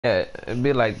Yeah, it'd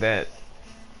be like that.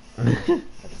 At the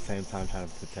same time trying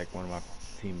to protect one of my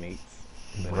teammates.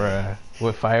 But hey, Bruh.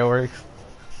 With fireworks?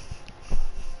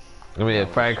 I mean, not with a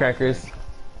shotgun. firecrackers?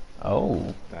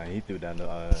 Oh. Nah, he threw down the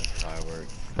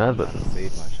fireworks. I I'm was trying to about,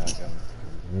 save my shotgun.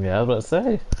 yeah, I was about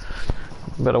to say.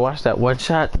 Better watch that one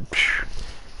shot.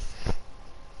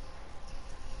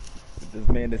 But this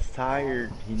man is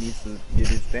tired. He needs to get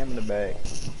his stamina back.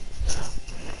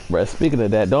 Bruh, speaking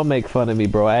of that, don't make fun of me,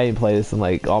 bro. I ain't played this in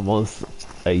like almost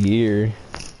a year.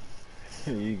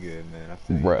 You good, man. I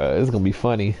feel you. Bruh, it's gonna be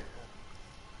funny.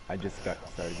 I just got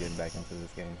started getting back into this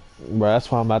game. Bruh,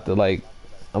 that's why I'm about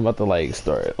to like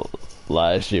start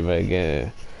live streaming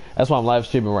again. That's why I'm live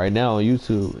streaming right now on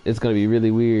YouTube. It's gonna be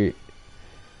really weird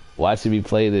watching me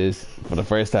play this for the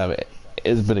first time.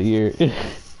 It's been a year.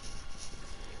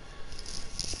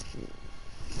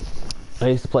 I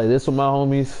used to play this with my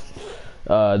homies.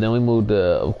 Then we moved to,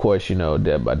 of course, you know,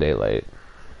 Dead by Daylight.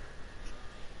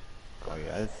 Oh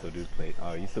yeah, I still do play.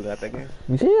 Oh, you still got that game?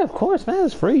 Yeah, of course, man.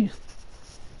 It's free.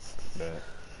 But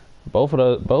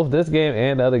Both this game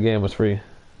and the other game was free.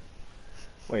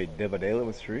 wait, Dead by Daylight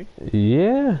was free?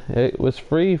 Yeah, it was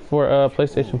free for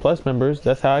PlayStation Ooh, Plus members.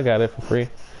 That's how I got it for free.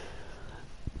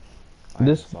 I am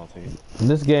This salty.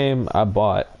 this game I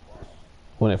bought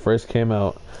when it first came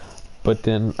out, but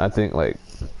then I think like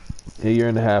a year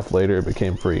and a half later it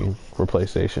became free for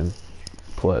PlayStation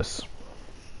Plus.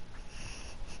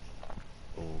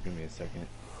 Oh, give me a second.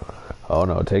 Oh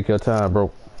no, take your time,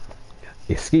 bro.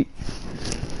 Escape.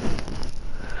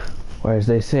 Or as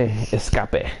they say,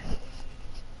 escape.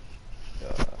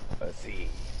 Let's see.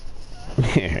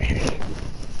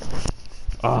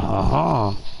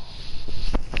 uh-huh.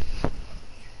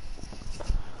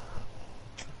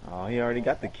 Oh, he already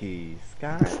got the keys.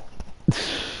 Scott.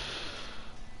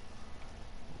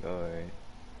 Go away.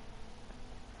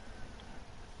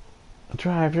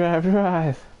 Drive, drive,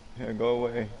 drive. Yeah, go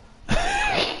away.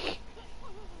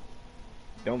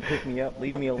 Don't pick me up.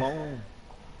 Leave me alone.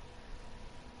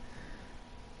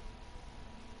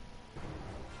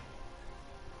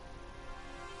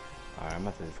 Alright, I'm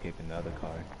about to escape in the other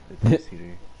car. The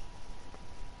two-seater.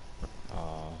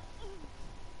 Uh,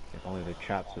 if only the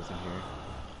traps was in here.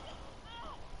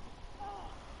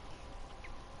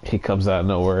 He comes out of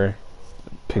nowhere,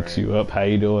 picks Right. you up. How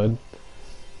you doing?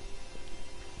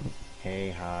 Hey,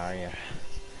 how are ya?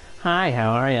 Hi,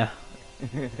 how are ya?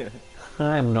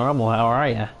 I'm normal. How are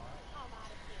ya?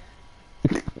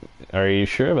 Are you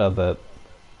sure about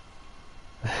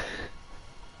that?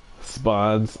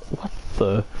 Spawns. What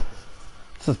the?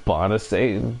 This is Spawn of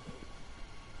Satan,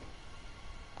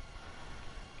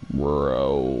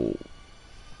 bro.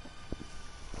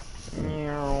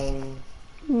 Meow.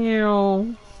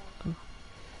 Meow.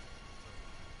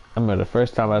 I remember the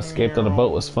first time I escaped on a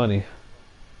boat was Meow. funny.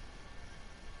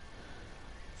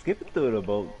 Skipping through the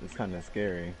boat is kind of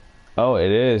scary. Oh,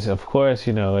 it is. Of course,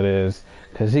 you know it is.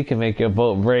 Because he can make your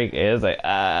boat break. And it's like,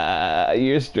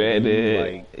 you're And then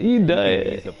stranded. You you can't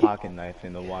done. use a pocket knife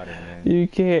in the water, man. You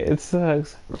can't. It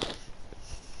sucks.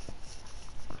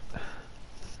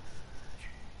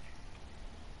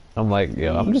 I'm like,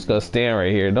 yo, I'm just gonna Easy. stand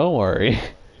right here. Don't worry.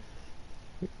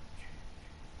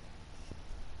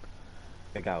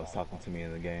 That guy was talking to me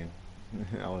in the game.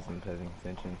 I wasn't paying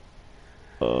attention.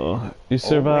 Oh, you Oh man,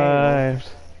 survived.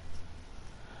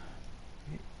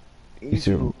 You easy,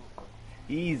 sur-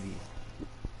 easy.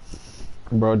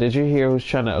 Bro, did you hear who's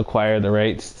trying to acquire the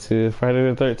rights to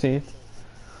Friday the 13th?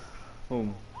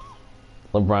 Boom.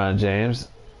 LeBron James.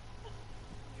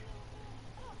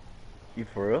 You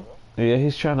for real? Yeah,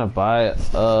 he's trying to buy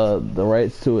the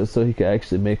rights to it so he can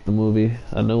actually make the movie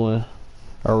a new one,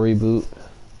 a reboot.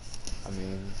 I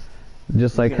mean,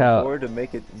 Just he like can how afford to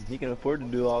make it. He can afford to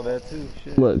do all that too.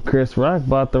 Shit. look, Chris Rock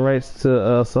bought the rights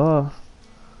to Saw,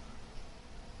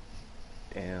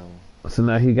 Damn. so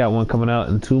now he got one coming out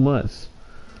in 2 months.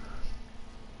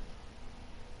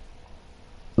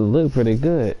 It look pretty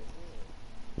good.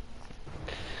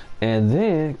 And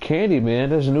then Candyman,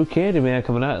 there's a new Candyman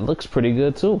coming out. It looks pretty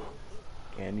good too.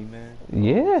 Candyman. Oh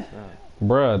Yeah, snap!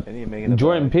 bruh. They need to make it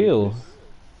Jordan about Peele.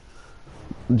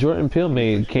 Jeepers. Jordan Peele Jeepers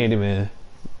made Creepers. Candyman.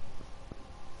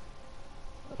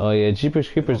 Oh yeah, Jeepers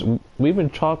Creepers. We've been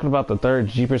talking about the third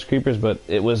Jeepers Creepers, but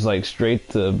it was like straight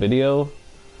to video.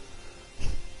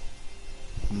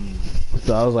 Hmm.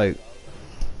 So I was like,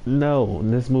 no,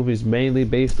 this movie's mainly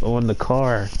based on the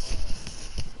car,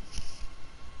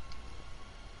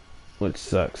 which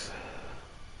sucks.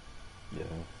 Yeah.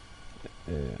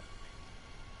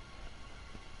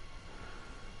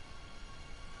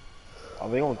 Are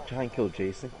they gonna try and kill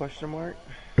Jason? Question mark.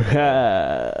 Or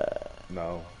Yeah.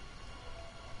 no?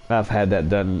 I've had that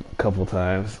done a couple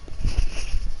times.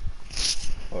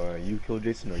 Or you killed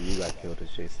Jason, or you got killed as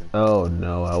Jason? Oh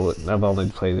no, I would. I've only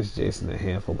played as Jason a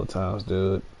handful of times,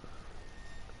 dude.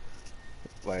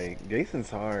 Like Jason's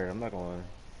hard. I'm not gonna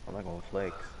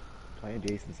flex. Playing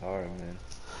Jason's hard, man.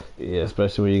 Yeah,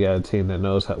 especially when you got a team that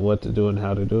knows what to do and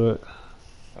how to do it.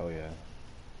 Oh yeah.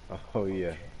 Oh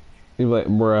yeah. You're like,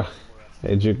 bruh,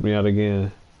 they juked me out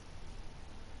again.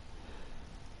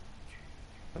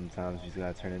 Sometimes you just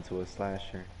gotta turn into a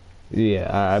slasher. Yeah,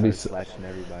 I be, Start slashing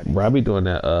everybody. bro, I be doing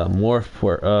that the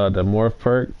morph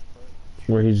perk,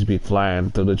 where he just be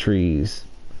flying through the trees.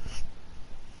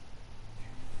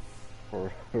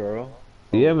 For real?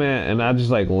 Yeah, man, and I just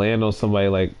like land on somebody.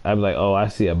 Like I be like, oh, I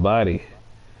see a body.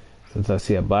 Since I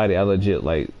see a body, I legit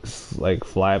like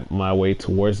fly my way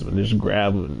towards him and just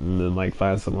grab him and then like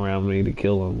find something around me to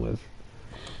kill him with.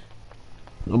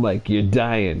 I'm like, you're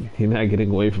dying. You're not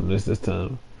getting away from this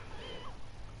time.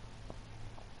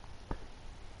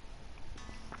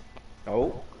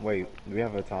 Oh, wait. Do we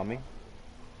have a Tommy?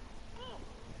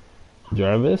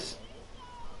 Jarvis?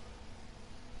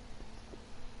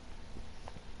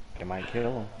 It might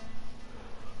kill him.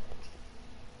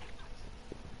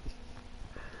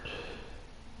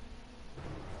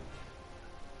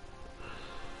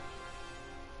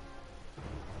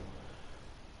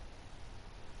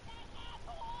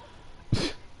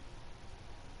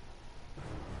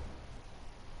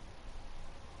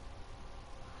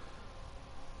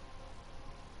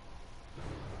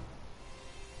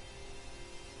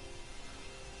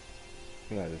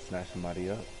 We gotta snatch somebody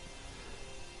up.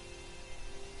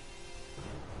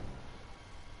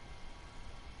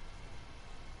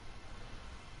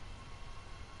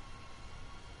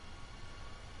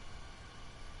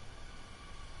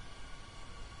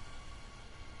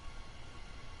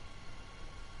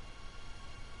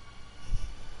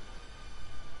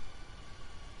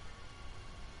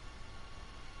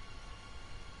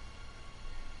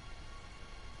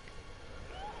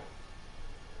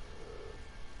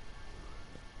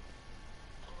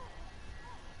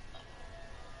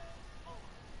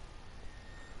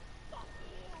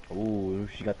 Ooh,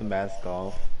 she got the mask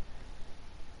off.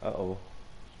 Uh-oh.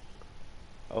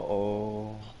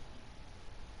 Uh-oh.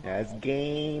 That's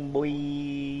game, boy.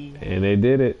 And they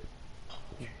did it.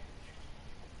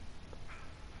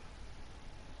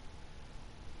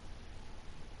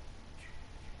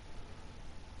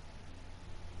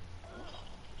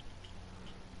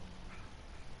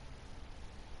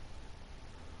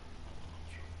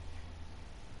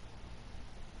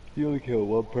 You only killed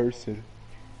one person.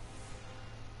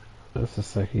 That's the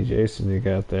sucky Jason you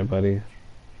got there, buddy.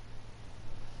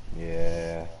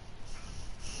 Yeah.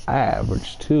 I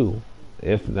average 2,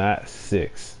 if not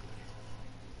 6.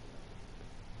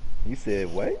 You said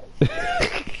what?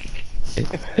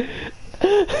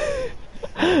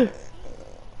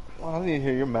 Well, I need to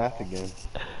hear your math again.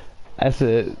 I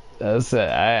said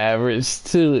I average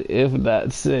 2, if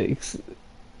not 6.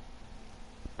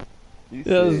 You It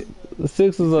said, was,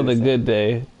 6 was on a good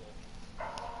day.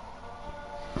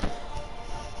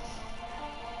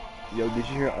 yo, did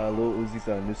you hear Lil Uzi's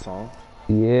new song?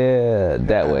 Yeah,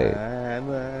 that way. I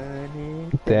want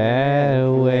it That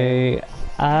way.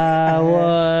 I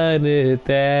want it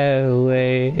that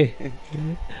way.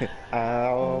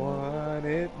 I want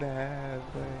it that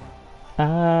way.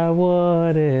 I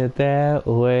want it that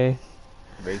way.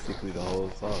 Basically the whole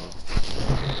song.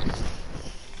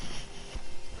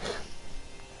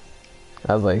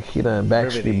 I was like, he done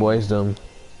Backstreet Riveting. Boys them.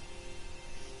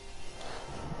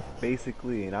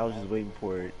 Basically, and I was just waiting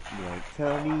for it. You know,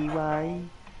 tell me why.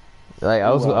 Like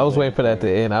I was waiting for that it. to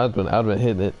end. I'd been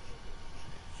hitting it.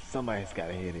 Somebody's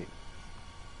gotta hit it.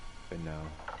 But no.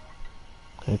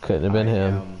 It couldn't have been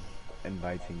him. I am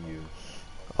inviting you.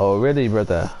 Oh really,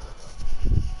 brother?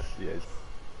 Yes.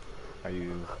 Are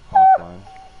you offline?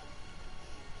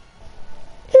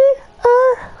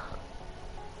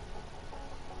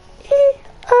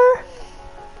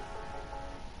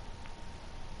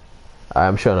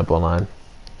 I'm showing up online.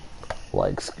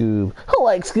 Like Scoob.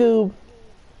 Like Scoob.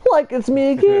 Like it's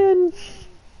me again.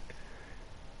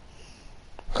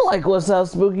 Like what's up,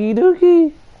 Spooky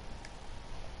Dookie?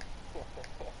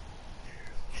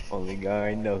 Only guy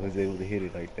I know who's able to hit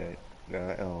it like that.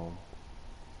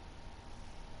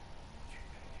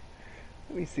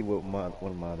 Let me see what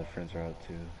one of my other friends are up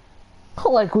to.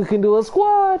 Like we can do a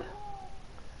squad.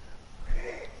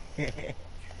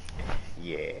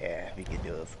 Yeah, we can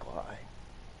do a squad.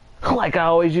 Like I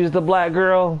always use the black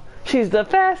girl. She's the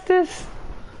fastest.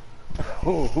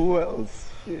 Who else?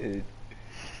 Shit.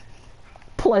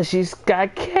 Plus she's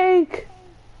got cake.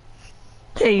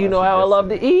 And you know how I love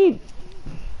to eat.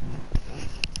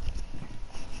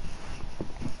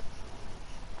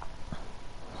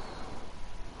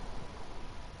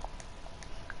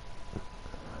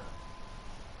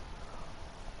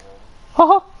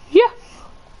 Ha yeah.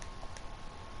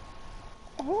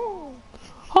 Oh,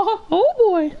 Ha oh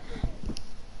boy.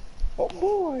 oh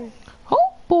boy.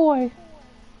 Oh boy.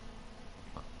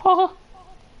 Ha.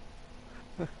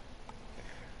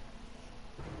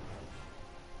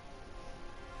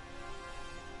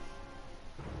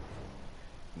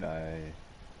 Nah,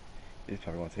 it's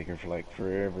probably gonna take her for like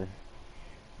forever.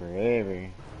 Forever.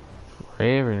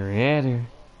 Forever and ever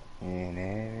And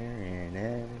ever and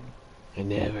ever.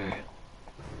 and ever.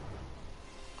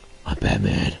 I'm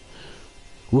Batman.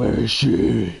 Where is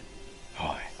she?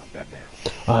 Hi, I'm Batman.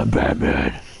 I'm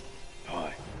Batman.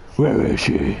 Hi. Where is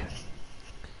she?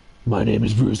 My name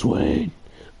is Bruce Wayne.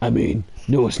 I mean,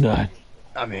 no, it's not.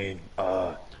 I mean,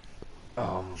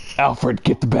 Alfred,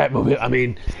 get the Batmobile. I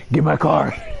mean, get my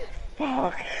car.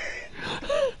 fuck.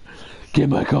 Get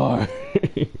my car.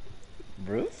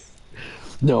 Bruce?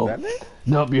 No. Batman?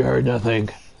 Nope, you heard nothing.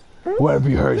 Whatever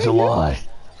you heard is a lie.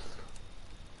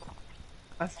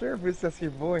 I swear, Bruce, that's your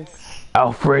voice.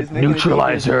 Alfred, He's making it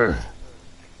neutralize her.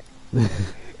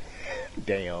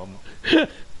 Damn.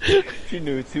 She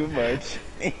knew too much.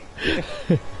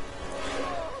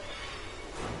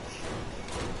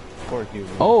 Poor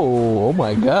human. Oh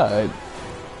my god.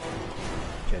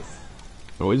 Yes.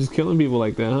 We're just killing people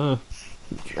like that, huh?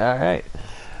 Alright.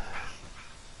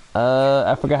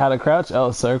 I forgot how to crouch.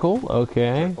 Oh, circle.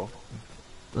 Okay. Circle.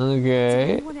 Did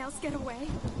Okay. anyone else get away?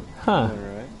 Huh.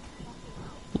 Alright.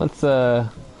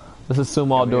 Let's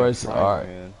assume all doors are.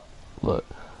 Look.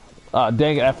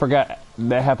 Dang it, I forgot.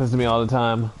 That happens to me all the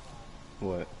time.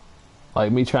 What?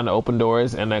 Like me trying to open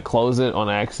doors and then close it on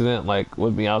accident, like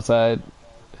with me outside.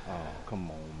 Oh, come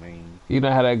on, man. You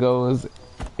know how that goes.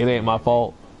 It ain't my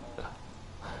fault.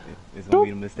 It's gonna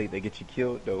be a mistake that get you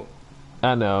killed, though.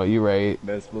 I know, you're right.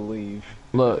 Best believe.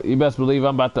 Look, you best believe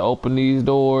I'm about to open these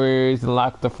doors and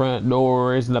lock the front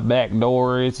doors and the back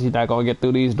doors. You're not gonna get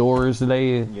through these doors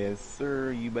today. Yes,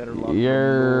 sir. You better lock Yeah,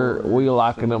 them doors. we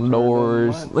locking them Turn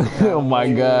doors. lights Oh my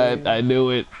out. god, I knew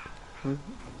it.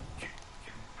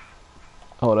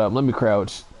 Hold up, let me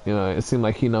crouch. You know, it seemed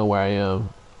like he know where I am.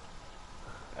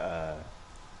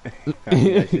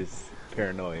 That's just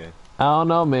paranoia. I don't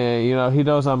know, man. You know, he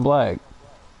knows I'm black.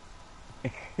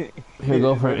 He'll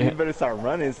go for You it. better start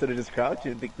running instead of just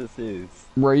crouching. I think this is.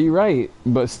 Bro, you right.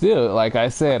 But still, like I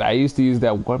said, I used to use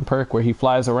that one perk where he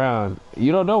flies around.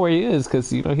 You don't know where he is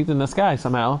because, you know, he's in the sky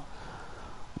somehow.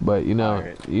 But, you know,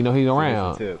 Alright. you know he's So here's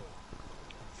around. the tip.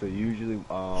 So usually,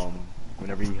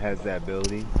 whenever he has that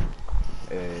ability,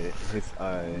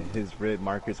 his red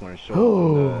marker's gonna show up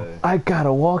Oh, on I got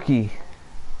a walkie.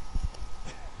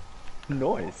 the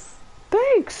noise.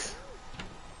 Thanks.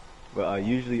 But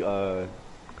usually,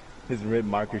 his red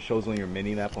marker shows on your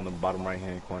mini map on the bottom right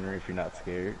hand corner if you're not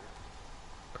scared.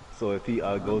 So if he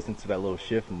goes into that little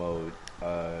shift mode,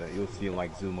 you'll see him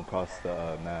like zoom across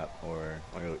the map or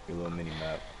on your little mini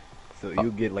map. So you'll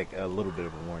get like a little bit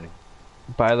of a warning.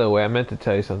 By the way, I meant to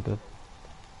tell you something.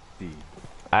 See.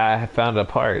 I found a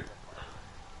part.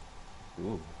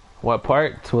 Ooh. What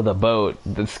part? To the boat.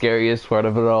 The scariest part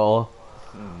of it all.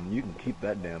 You can keep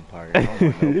that damn part. I don't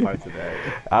want no parts of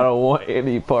that. I don't want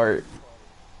any part.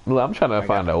 Look, I'm trying to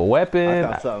find a weapon. I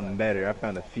found something better. I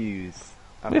found a fuse.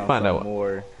 I Let me found find something out.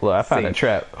 more. Look, I found a safe.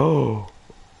 trap. Oh,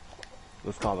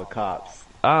 Let's call the cops.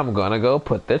 I'm gonna go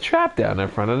put the trap down in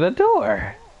front of the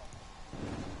door.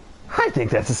 I think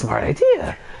that's a smart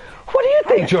idea. What do you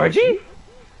think, Georgie?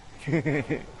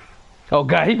 Oh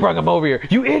God, he brought him over here.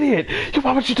 You idiot!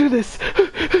 Why would you do this?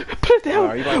 Put it down.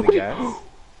 Are you buying the gas?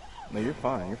 No, you're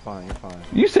fine. You're fine. You're fine.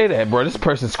 You say that, bro. This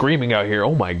person's screaming out here.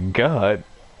 Oh my God.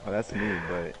 Oh, that's me,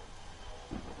 but.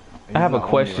 I have a He's not on me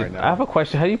question. right now. I have a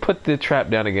question. How do you put the trap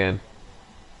down again?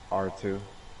 R2.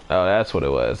 Oh, that's what it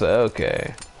was.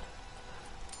 Okay.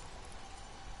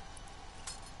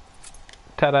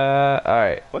 Ta-da! All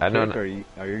right. What I know. character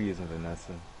are you using,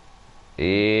 Vanessa?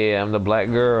 Yeah, I'm the black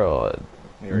girl.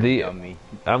 You're a The- dummy.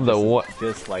 I'm the Just- one.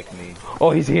 Just like me. Oh,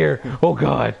 he's here. Oh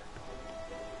God.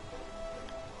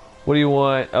 What do you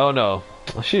want? Oh no.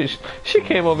 She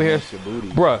came over here. Your booty.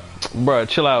 Bruh,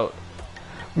 chill out.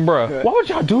 Bruh, why would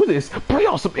y'all do this? Bro,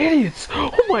 y'all some idiots.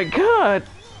 Oh my God.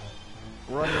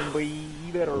 Run, boy.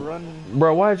 You better run.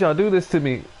 Bro, why did y'all do this to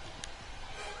me?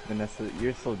 Vanessa,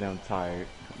 you're so damn tired.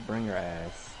 Bring your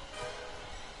ass.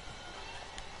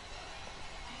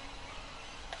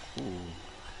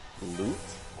 Ooh. Loot?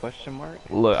 Question mark?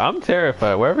 Look, I'm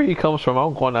terrified. Wherever he comes from,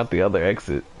 I'm going out the other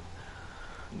exit.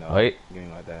 No. Wait. You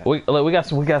ain't like that. Look, we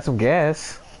got some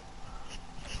gas.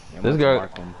 Yeah, this let's girl-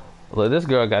 mark 'em. Look, this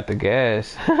girl got the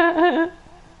gas.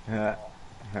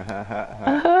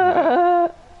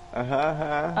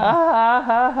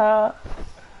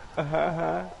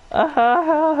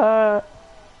 Like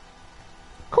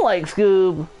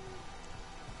Scoob.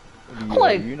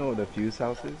 Like You know what the fuse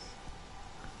house is?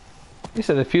 you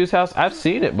said, the fuse house. I've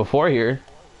seen it before here.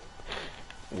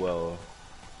 Well,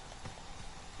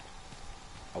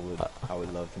 I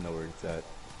would love to know where it's at.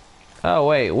 Oh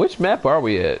wait, which map are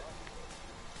we at?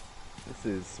 This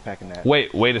is packing that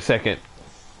Wait a second.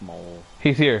 small.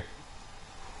 He's here.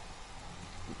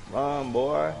 Run,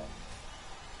 boy.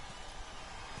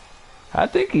 I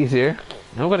think he's here.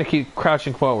 I'm gonna keep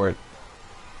crouching forward.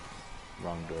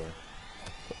 Wrong door.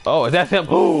 Oh, that's him.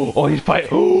 Oh, he's fighting.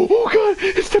 Oh god,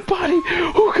 it's the body.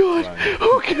 Oh god. Run.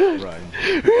 Oh god.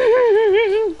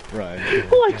 Run.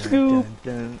 Like Scoob.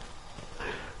 Dun.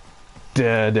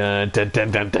 Dun, dun, dun,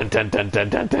 dun, dun, dun, dun, dun, dun,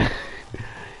 dun, dun.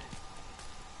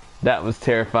 That was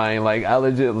terrifying. Like I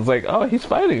legit was like, oh, he's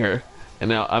fighting her, and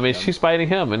now I mean she's fighting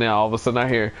him, and now all of a sudden I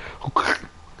hear.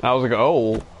 I was like,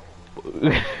 oh.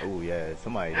 Oh yeah,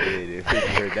 somebody did. If you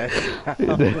heard that sound,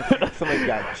 somebody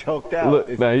got choked out.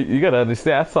 Look, now you gotta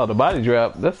understand. I saw the body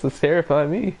drop. That's what's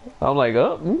terrifying me. I'm like,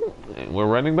 oh, we're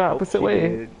running the opposite way.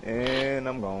 Did, and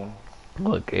I'm gone.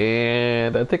 Look,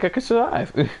 and I think I could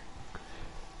survive.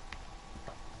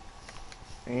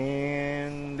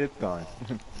 And it's gone.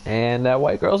 And that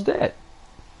white girl's dead.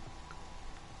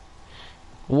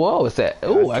 Whoa, what's that?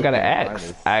 Oh, I got an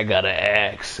axe. I got an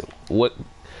axe. What?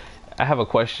 I have a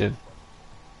question.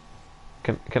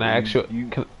 Can I ask you?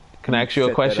 Can I ask you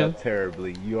a question? That up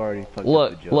terribly. You already fucked up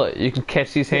Look, the joke. look. You can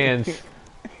catch these hands.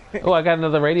 Oh, I got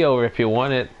another radio over if you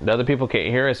want it. The other people can't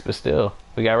hear us, but still,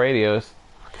 we got radios.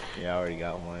 Yeah, I already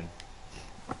got one.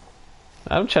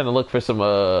 I'm trying to look for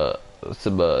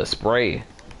some spray.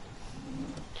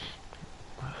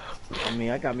 I mean,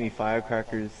 I got me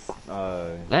firecrackers,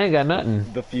 I ain't got nothing.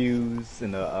 the fuse,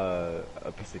 and a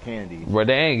piece of candy. Bro,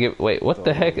 they ain't give. Wait, what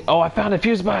the heck? Oh, I found a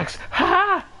fuse box. Ha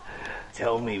ha!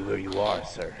 Tell me where you are,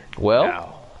 sir. Well,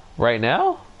 Now. right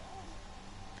now.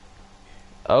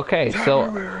 Okay, so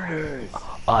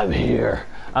I'm here.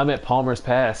 I'm at Palmer's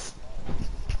Pass.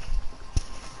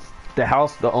 The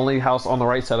house, the only house on the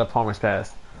right side of Palmer's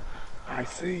Pass. I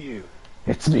see you.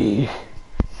 It's me.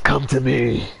 Come to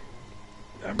me,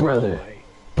 brother.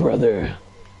 Brother.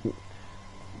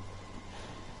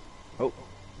 Oh,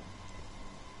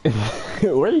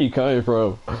 Where are you coming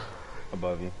from?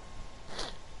 above you.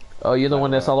 Oh, you're the one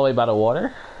that's all the way by the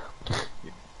water?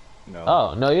 No.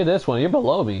 Oh, no, you're this one. You're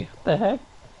below me. What the heck?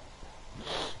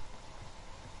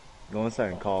 Go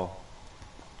inside and call.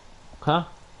 Huh?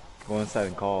 Go inside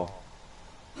and call.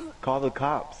 Call the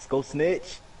cops. Go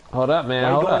snitch. Hold up, man. Why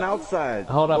are you Hold going up. outside?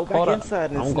 Hold up, Go hold back up.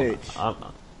 inside and I'm snitch.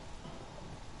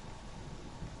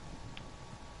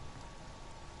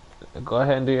 Go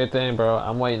ahead and do your thing, bro.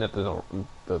 I'm waiting at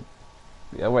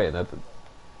waiting at the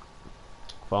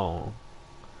phone.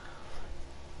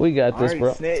 We got this, Alright,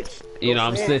 bro. snitch. You know,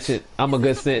 I'm snitching. I'm a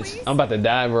good snitch. I'm about to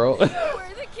die, bro. We're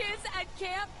the kids at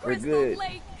Camp We're Crystal good.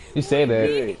 Lake. You say that.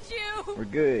 Good. Need you. We're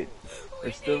good. We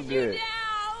We're still need good. You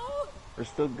now. We're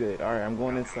still good. Alright, I'm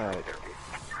going inside.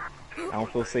 I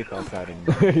don't feel safe outside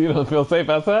anymore. You don't feel safe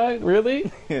outside?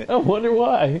 Really? I wonder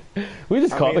why. We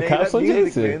just called the cops that on music,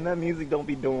 Jason. man, that music don't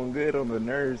be doing good on the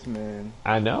nerves, man.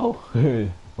 I know.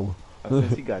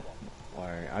 Since you got...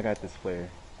 Alright, I got this flare.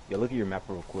 Yeah, look at your map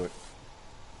real quick.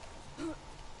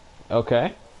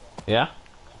 Okay. Yeah.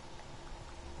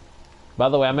 By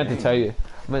the way, I meant to tell you.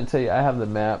 I have the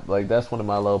map. Like, that's one of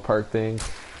my little perk things.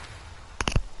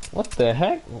 What the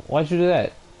heck? Why'd you do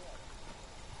that?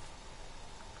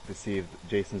 To see if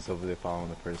Jason's over there following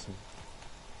the person.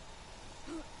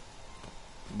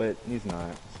 But he's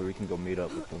not, so we can go meet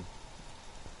up with him.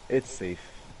 It's safe.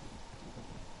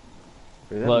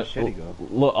 Where'd that machete go?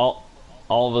 Look, all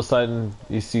of a sudden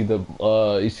you see the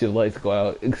lights go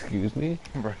out. Excuse me.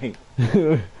 Right.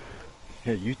 Yeah,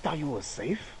 you thought you were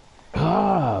safe?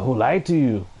 Who lied to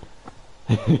you?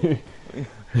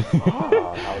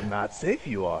 How not safe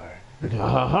you are.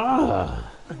 Aha.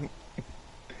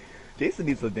 Jason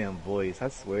needs a damn voice, I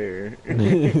swear.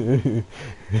 Because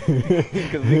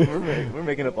we're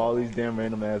making up all these damn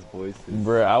random ass voices.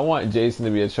 Bruh, I want Jason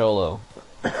to be a cholo.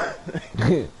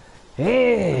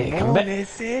 Hey, come back.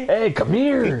 Hey, come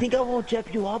here. You think I won't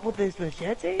jump you up with this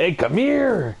machete? Hey, come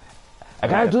here. I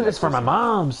gotta do this for my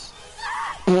moms.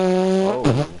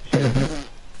 Oh,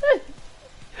 shit.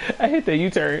 I hit that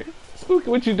U-turn. Spooky,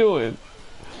 what you doing?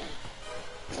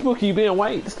 Spooky, you being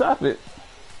white. Stop it.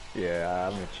 Yeah,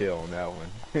 I'm gonna chill on that one.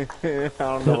 I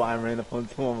don't know why I ran up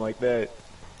onto him like that.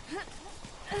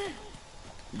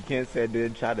 You can't say I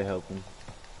didn't try to help him.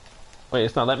 Wait,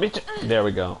 it's not let me. There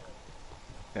we go.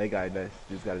 That guy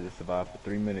just gotta survive for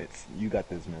 3 minutes. You got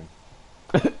this, man.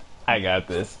 I got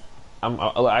this.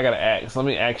 I gotta ask. Let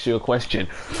me ask you a question.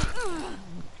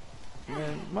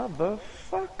 Man,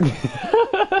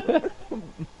 motherfucker.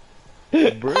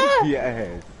 Break your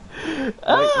ass.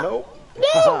 Like, nope.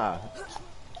 No.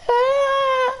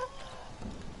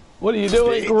 What are you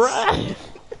doing? Right.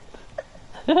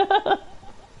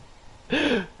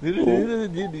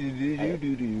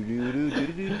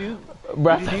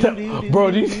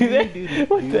 Bro, do you see that?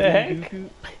 What the heck?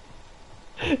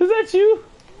 Is that you?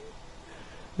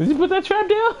 Did you put that trap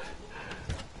down?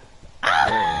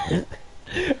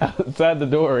 Outside the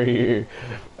door right here.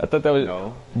 I thought that was...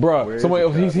 No. Bro, somebody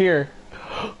else, he's here.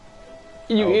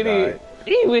 You idiot. God.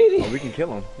 You idiot. Oh, we can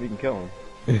kill him. We can kill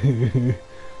him.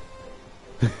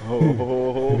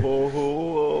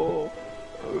 Oh,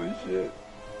 shit.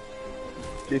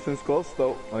 Jason's close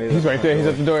though. Oh, yeah, He's right there. He's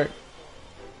at the door.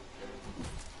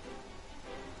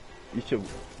 You should.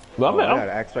 Well, I got an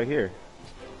axe right here.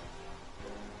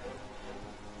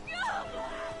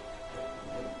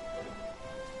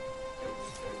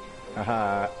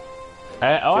 Haha.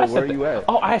 Where are you at?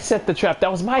 Oh, I set the trap. That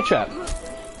was my trap.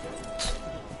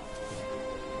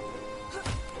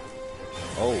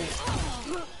 Oh.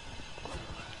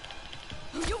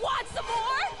 You want some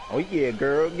more? Oh yeah,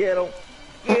 girl, get him.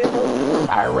 Get him.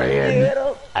 I ran. Get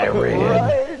him. I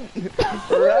ran.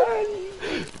 Run.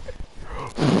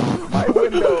 My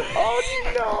window. Oh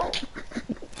no.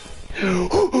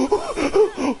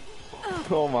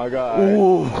 Oh my god.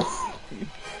 Ooh.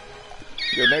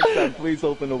 Yo, next time, please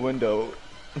open the window.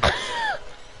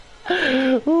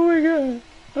 Oh my god.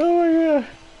 Oh my god.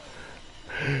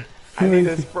 I need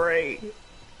a spray.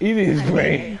 You need a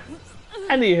spray.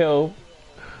 I need help.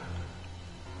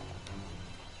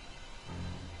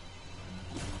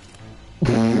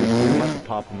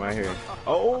 Pop him right here.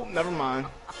 Oh, never mind.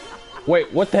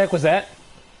 Wait, what the heck was that?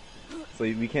 So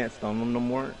we can't stun him no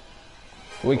more?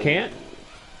 We can't?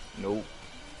 Nope.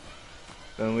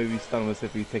 Then maybe stun him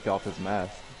if we take off his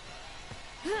mask.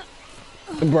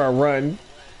 Bro, run.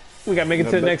 We gotta make it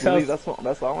to the next house.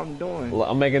 That's all I'm doing.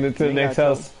 I'm making it to the next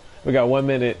house. We got 1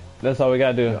 minute. That's all we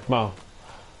gotta do. Yeah. Come on.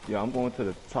 Yeah, I'm going to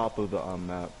the top of the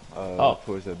map.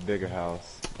 Towards a bigger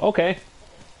house. Okay.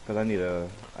 Cause I need a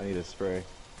spray.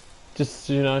 Just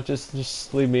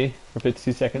just leave me for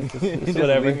 52 seconds. It's Just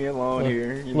whatever. leave me alone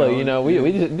here. Look, you know,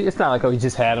 we just, it's not like we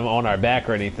just had him on our back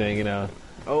or anything, you know.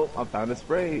 Oh, I found a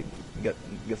spray. Guess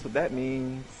what that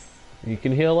means? You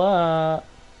can heal up.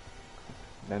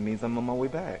 That means I'm on my way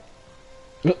back.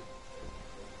 No,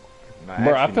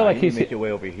 Bro, I feel like you need he's to make your way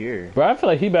over here. Bro, I feel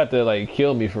like he about to like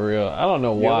kill me for real. I don't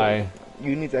know why.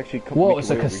 You need to actually come. Whoa, make it's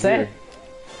your a way over cassette. here.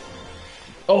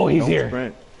 Oh, he's Don't here.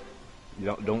 Sprint.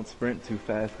 You don't sprint too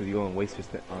fast because you're gonna waste your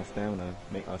stamina.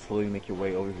 Slowly make your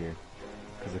way over here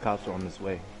because the cops are on this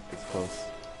way. It's close.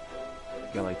 You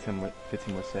got like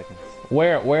 15 more seconds.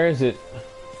 Where is it?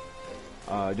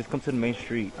 Just come to the main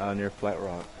street near Flat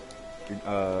Rock.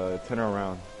 Turn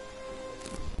around.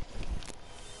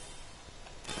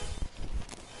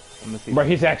 Bro,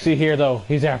 he's actually here though.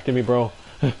 He's after me, bro.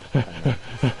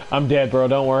 I'm dead, bro.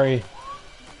 Don't worry.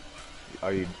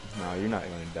 Are you? No, you're not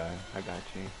gonna die. I got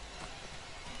you.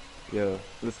 Yo,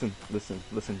 listen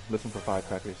for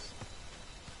firecrackers.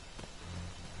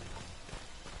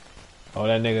 Oh,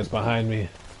 that nigga's behind me.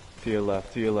 To your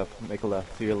left, make a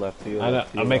left, to your left, to your I know,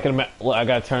 left. I'm making a look, I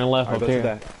gotta turn left up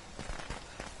here.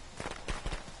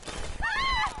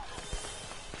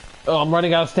 Oh, I'm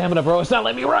running out of stamina, bro. It's not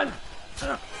letting me run.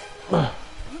 I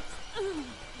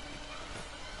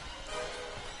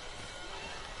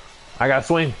gotta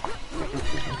swing.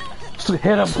 Hit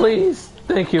him, please.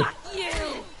 Thank you.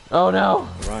 Oh no,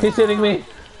 Run. he's hitting me.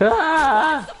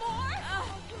 Ah!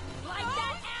 Like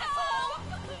that, asshole!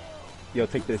 Yo,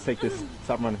 take this.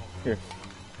 Stop running. Here.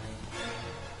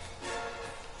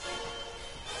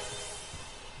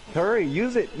 Hurry,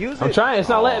 use it. I'm trying. It's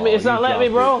not letting me. It's not letting me,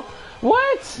 bro.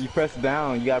 What? You press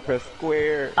down. You gotta press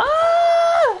square.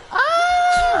 Ah!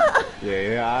 Ah!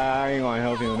 Yeah, I ain't gonna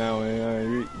help you on that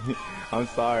one. I'm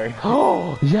sorry.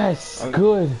 Oh yes,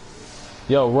 good.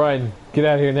 Yo, run. Get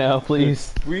out of here now,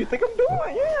 please. What do you think I'm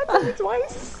doing? Yeah, I did it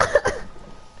twice.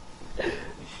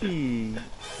 Gee.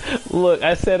 Look,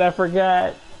 I said I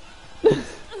forgot.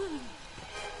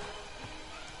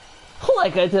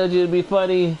 Like I told you it'd be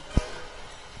funny.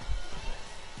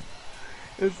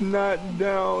 It's not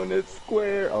down, it's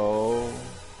square. Oh.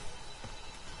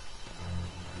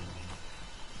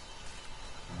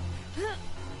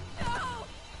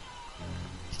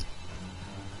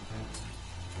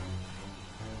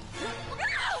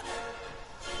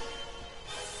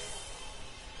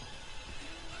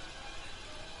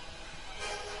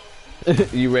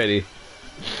 You ready?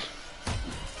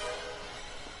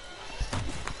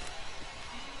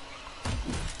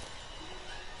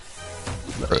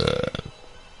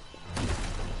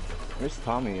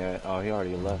 Tommy at? Oh, he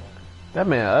already left. That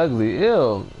man ugly.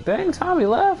 Ew. Dang, Tommy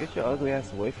left. Get your ugly ass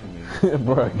away from me.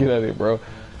 Bro, get out of here, bro.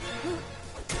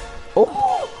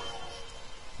 Oh!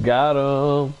 Got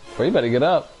him. Bro, you better get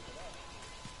up.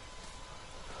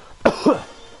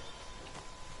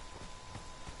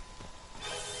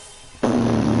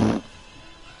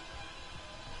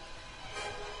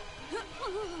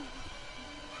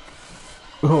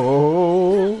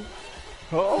 Oh.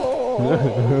 Oh.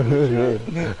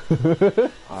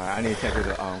 Alright, I need to check where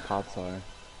the cops are.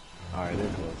 Alright, they're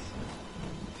close.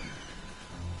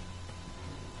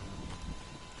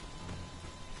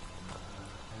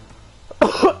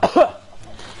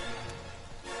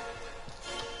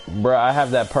 Bro, I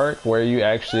have that perk where you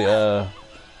actually, oh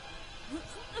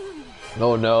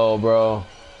no, bro.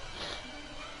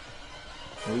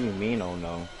 What do you mean, oh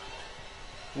no?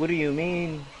 What do you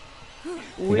mean? You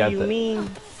What got do you mean?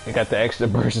 I got the extra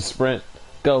burst of sprint.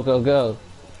 Go, go, go.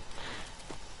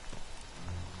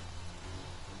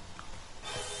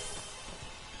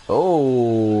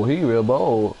 Oh, he real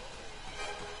bold.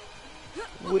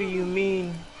 What do you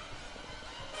mean?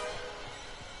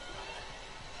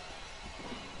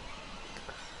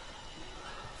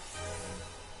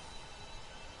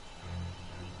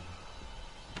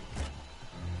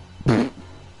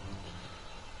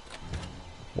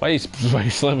 Why you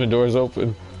slamming doors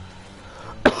open?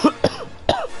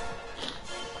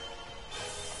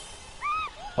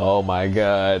 Oh my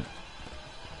god.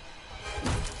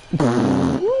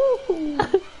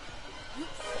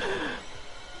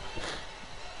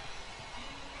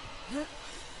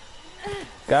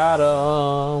 Got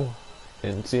him.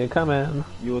 Didn't see it coming.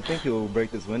 You would think he would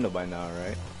break this window by now,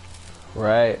 right?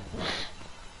 Right.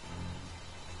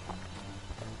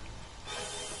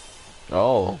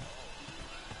 Oh.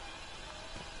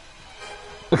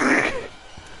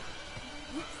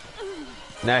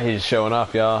 Now he's showing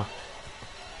off, y'all.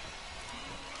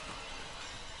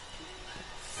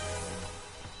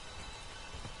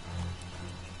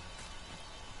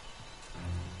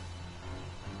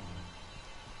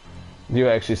 You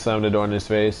actually slammed the door in his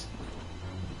face.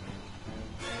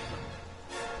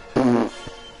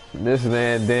 This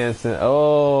man dancing.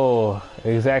 Oh,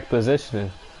 exact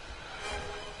positioning.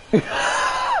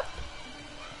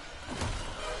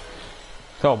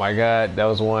 Oh my god, that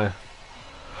was one.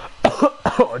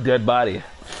 A dead body.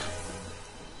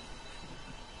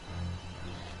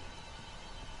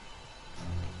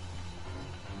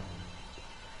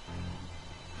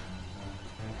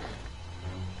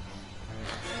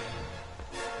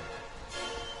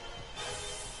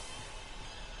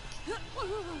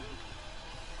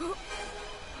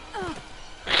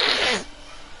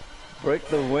 Break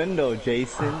the window,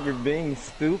 Jason. You're being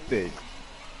stupid.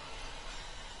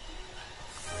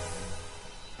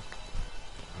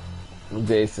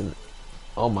 Jason.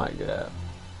 Oh my god.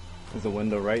 There's a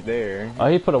window right there. Oh,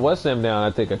 he put a what's name down,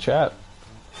 I think a trap.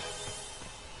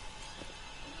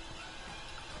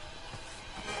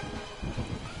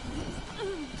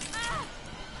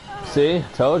 See?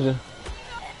 Told you.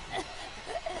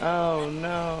 Oh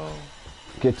no.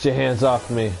 Get your hands off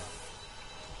me.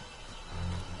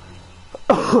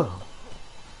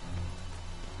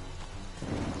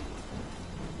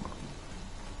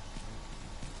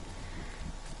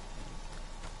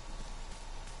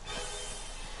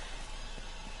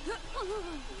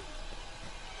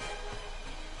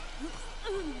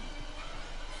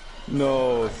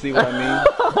 No, see what I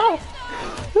mean?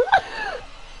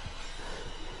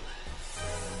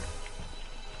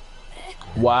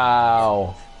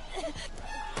 Wow.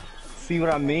 See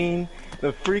what I mean?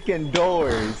 The freaking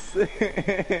doors.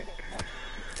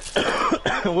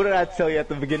 What did I tell you at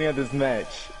the beginning of this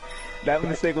match? That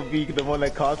mistake will be the one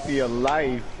that cost me a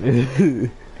life.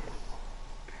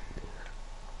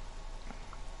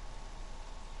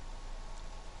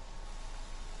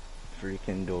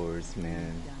 Freaking doors,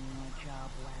 man. You've done your job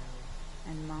well,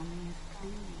 and Mommy is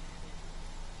pleased.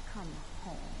 Come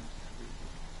home,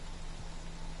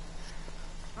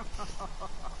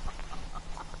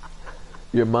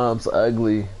 Your mom's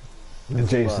ugly. And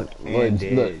Jason,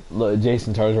 look,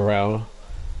 Jason turns around,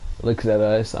 looks at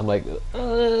us. I'm like, you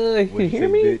hear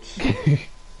me? Bitch.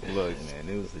 Look, man,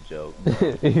 it was a joke.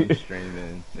 I'm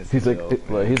streaming. It's He's a like, joke,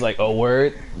 man. he's like, oh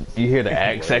word. You hear the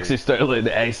axe actually start, like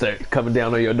the axe start coming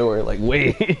down on your door. Like,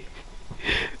 wait,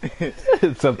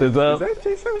 something's Is up. that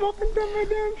Jason walking down my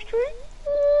damn street?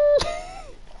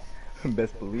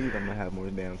 Best believe I'm gonna have more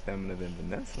damn stamina than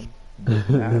Vanessa.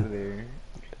 Get out of there.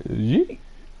 Yeet.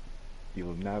 You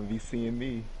will not be seeing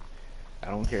me. I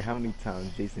don't care how many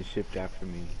times Jason shipped after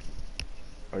me.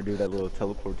 Or do that little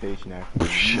teleportation after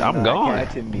me. I'm Not gone.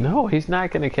 catching me. No, he's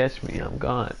not gonna catch me. I'm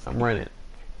gone. I'm running.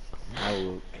 I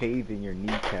will cave in your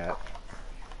kneecap.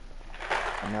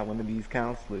 I'm not one of these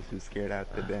counselors who's scared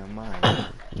out the damn mind.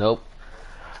 Nope.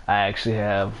 I actually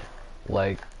have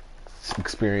like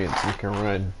experience and can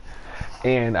run,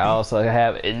 and I also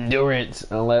have endurance.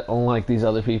 Unlike these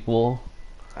other people,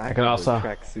 I can have also- a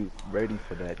tracksuit ready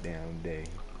for that damn day.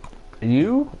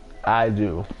 I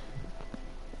do.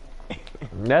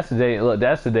 That's the day. Look,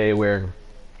 that's the day where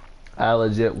I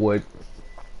legit would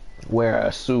wear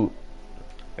a suit.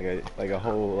 Like a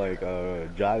whole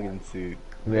jogging suit.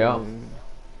 Yeah. Mm.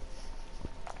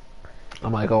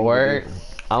 I'm like, oh word.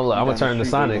 I'm Down gonna the turn to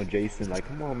street waiting on Sonic. Jason, like,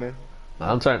 come on, man.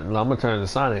 I'm gonna turn to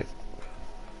Sonic.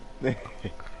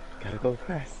 Gotta go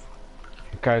fast.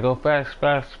 Gotta go fast,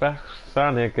 fast, fast.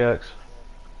 Sonic X.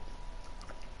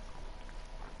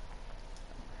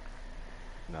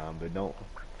 Nah, but don't.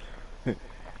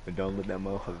 But don't let that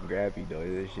motherfucker grab you though.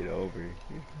 This shit over.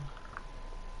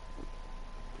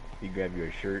 He grab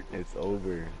your shirt, it's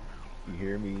over. You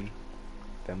hear me?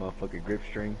 That motherfucker grip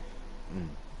strength.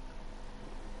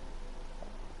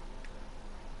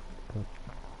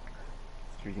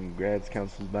 Freaking grabs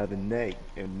councils by the neck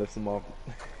and lifts them off,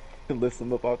 lifts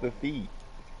them up off their feet.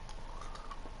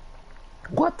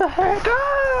 What the heck?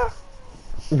 Ah!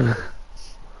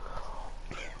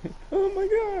 Oh my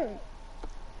god!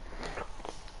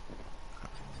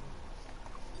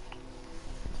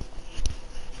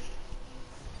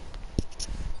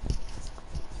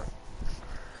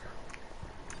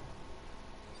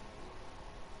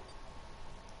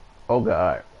 Oh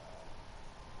god.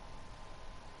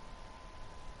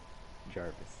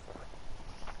 Jarvis.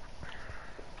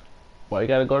 Why you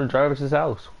gotta go to Jarvis's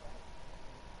house?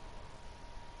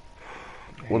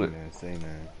 Hey What it- man, say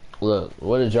man. Look,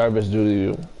 what did Jarvis do to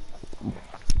you?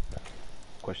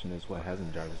 Question is, what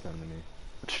hasn't Jarvis done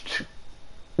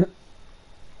to me?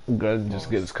 Gun just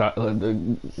gets cocked.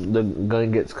 The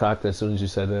gun gets cocked as soon as you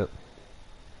said that.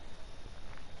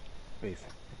 Basically.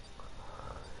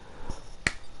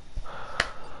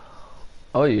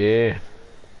 Oh yeah.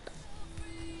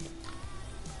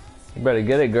 You better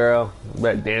get it, girl. You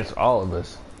better dance for all of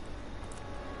us.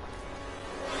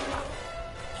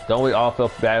 Don't we all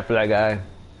feel bad for that guy?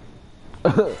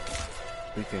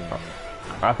 Freaking.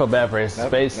 I feel bad for his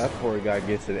space. That poor guy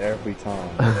gets it every time.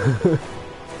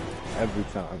 Every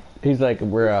time. He's like,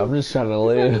 bro, I'm just trying to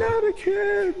live. Not a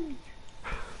kid.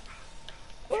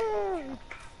 Ah.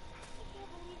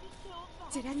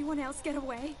 Did anyone else get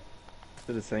away? Is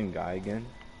it the same guy again?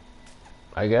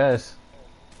 I guess.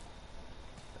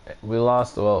 We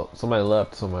lost, well, somebody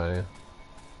left somebody.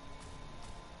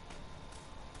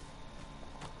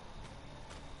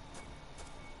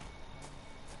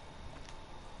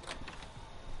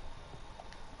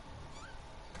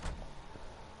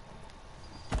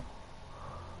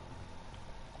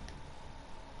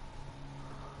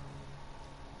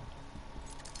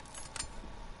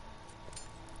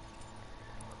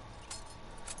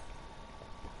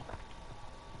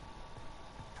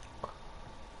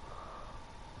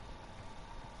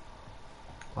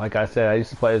 Like I said, I used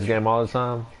to play this game all the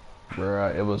time.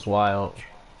 Bruh, it was wild.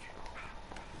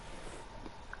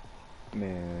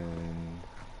 Man.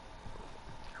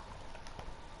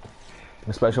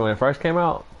 Especially when it first came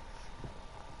out.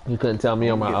 You couldn't tell me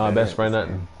or my best friend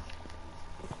nothing.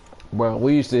 Bro,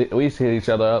 we used to hit each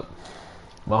other up.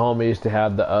 My homie used to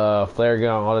have the flare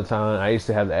gun all the time. I used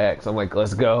to have the axe. I'm like,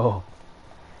 let's go.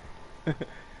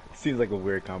 Seems like a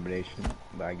weird combination,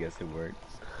 but I guess it worked.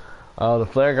 The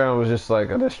flare gun was just like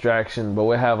a distraction, but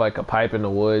we have like a pipe in the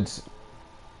woods.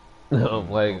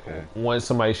 Like, Okay. once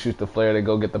somebody shoots the flare, they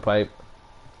go get the pipe.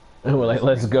 And we're like,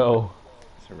 let's go.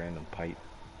 It's a random pipe.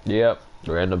 Yep,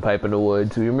 random pipe in the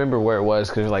woods. We remember where it was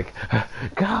because you're like,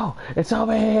 go, it's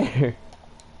over here.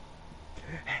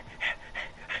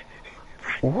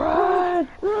 Run!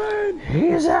 Run!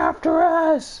 He's after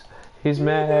us. He's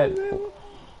mad.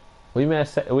 We made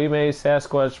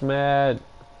Sasquatch mad.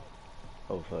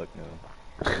 Oh fuck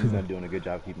no. He's not doing a good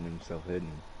job keeping himself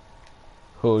hidden.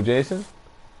 Who, Jason?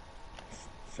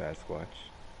 Sasquatch.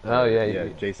 Oh yeah, Yeah,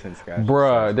 yeah. Jason Sasquatch.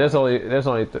 Bruh, there's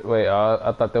only wait.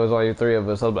 I thought there was only 3 of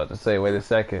us. I was about to say, wait a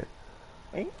second.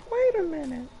 Wait a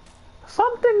minute.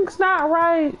 Something's not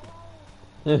right.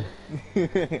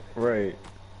 Right.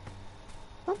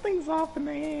 Something's off in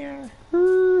the air.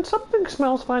 Something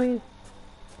smells funny.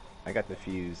 I got the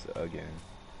fuse again.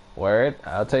 Word.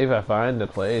 I'll tell you if I find the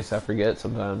place. I forget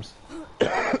sometimes.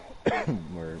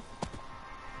 We're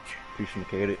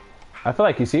appreciated. I feel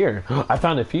like he's here. I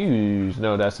found a fuse.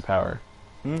 No, that's the power.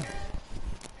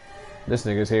 This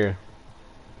nigga's here.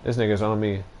 This nigga's on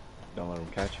me. Don't let him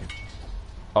catch you.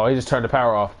 Oh, he just turned the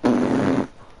power off.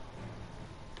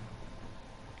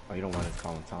 Oh, you don't want to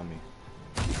call him Tommy.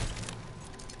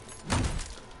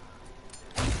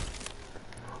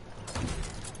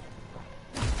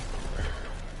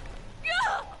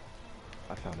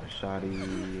 I found a shotty.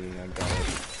 I got it.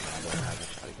 I don't have a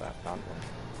shotty, but I found one.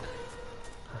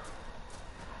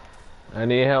 I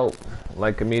need help,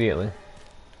 like immediately.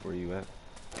 Where you at?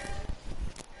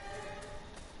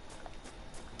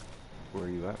 Where are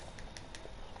you at?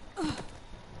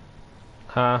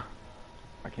 Huh?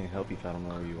 I can't help you if I don't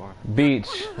know where you are.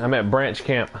 Beach. I'm at Branch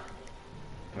Camp.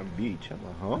 A beach? I'm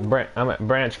like, huh? I'm at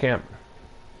Branch Camp.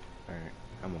 Alright,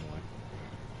 I'm on one.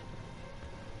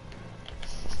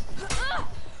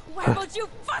 Why won't you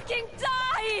fucking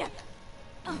die?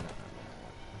 Oh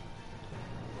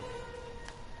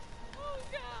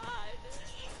God.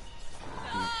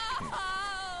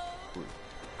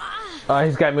 Oh,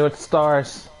 he's got me with the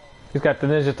stars. He's got the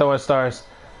ninja throwing stars.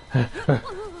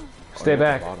 Stay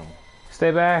back.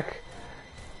 Stay back.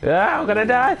 Ah, I'm gonna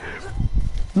die.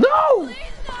 No!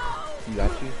 You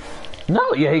got you?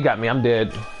 No, yeah, he got me. I'm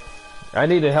dead. I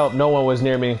needed help. No one was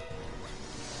near me.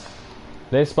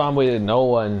 They spawned with no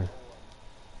one.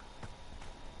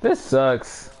 This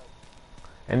sucks.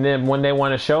 And then when they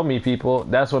want to show me people,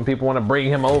 that's when people want to bring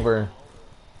him over.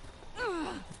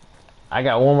 I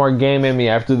got one more game in me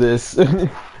after this. Yeah,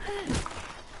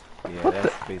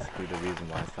 that's basically the reason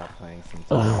why I stopped playing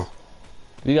sometimes.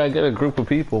 You gotta get a group of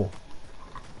people.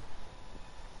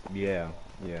 Yeah,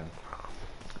 yeah.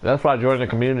 That's why I joined the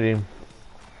community.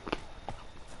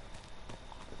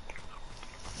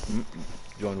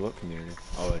 Join what community?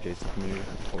 Oh, Jason's community?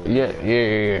 Or,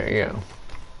 Yeah.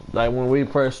 Like when we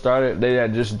first started, they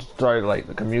had just started like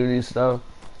the community stuff.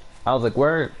 I was like,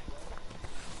 word.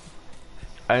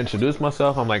 I introduced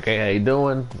myself. I'm like, hey, how you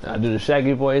doing? I do the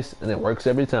Shaggy voice, and it works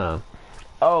every time.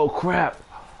 Oh crap,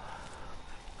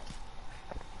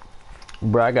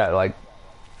 bro! I got like,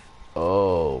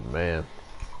 oh man.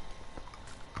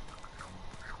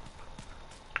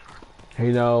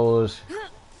 He knows.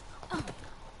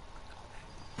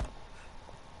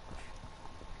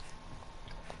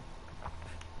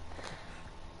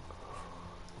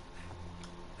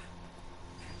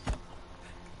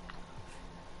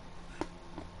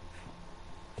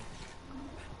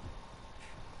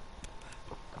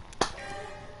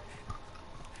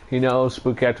 He knows,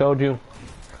 Spooky, I told you.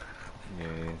 Yeah.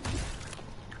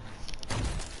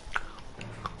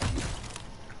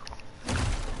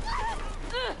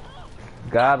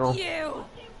 Got him. You.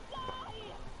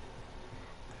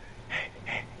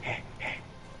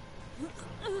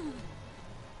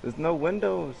 There's no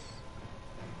windows.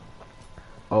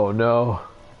 Oh no.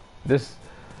 This.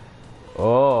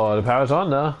 Oh, the power's on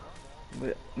now.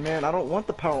 But, man, I don't want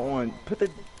the power on. Put this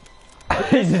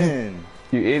in.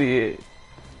 You idiot.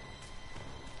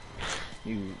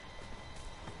 You.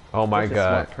 Oh my such a god.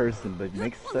 smart person, but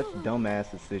makes such dumbass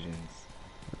decisions.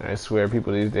 I swear,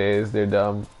 people these days, they're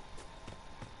dumb.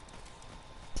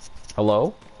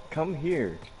 Hello? Come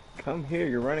here. Come here.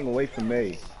 You're running away from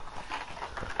me.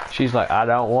 She's like, I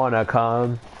don't wanna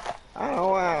come. I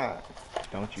don't wanna.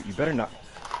 Don't you? You better not.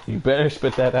 You better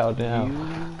spit that out now.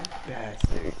 You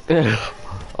bastard.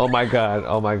 Oh my god,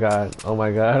 oh my god, oh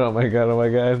my god, oh my god, oh my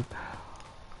god.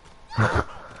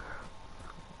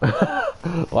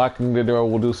 Locking the door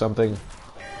will do something.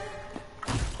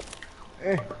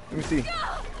 Let me see.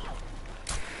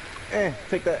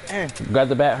 Take that. Grab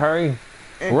the bat, hurry.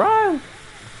 Run!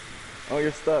 Oh,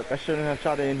 you're stuck. I shouldn't have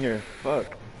shot it in here.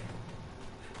 Fuck.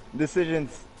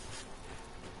 Decisions.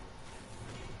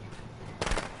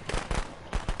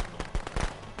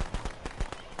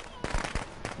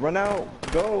 Run out.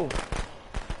 Go.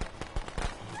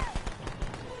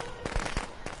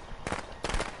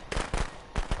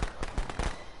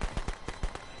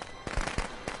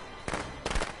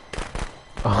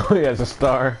 Oh, he has a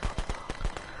star.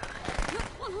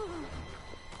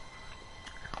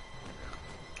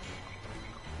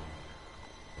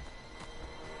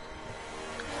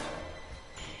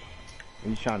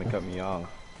 He's trying to cut me off.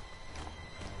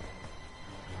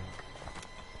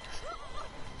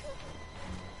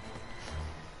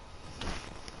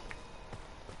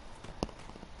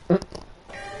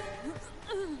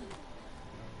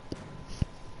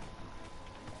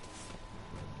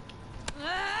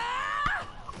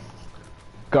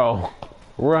 Go.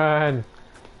 Run.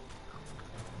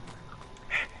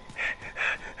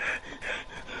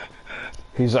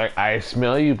 He's like, I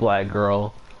smell you, black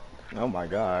girl. Oh my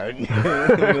god. We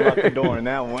locked the door on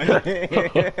that one.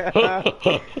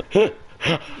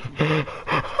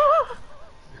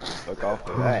 Fuck off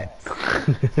to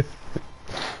that.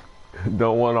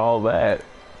 Don't want all that.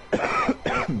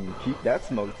 Keep that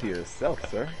smoke to yourself,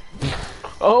 sir.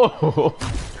 Oh!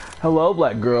 Hello,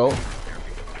 black girl.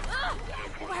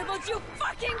 Why won't you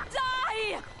fucking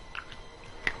die?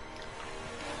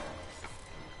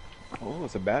 Oh,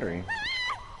 it's a battery.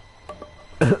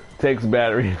 Takes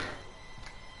battery.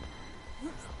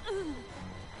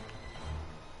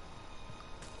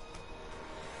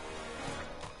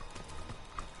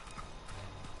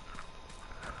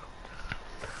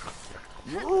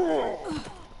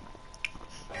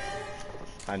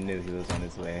 I knew he was on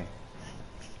his way.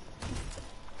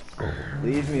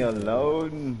 Leave me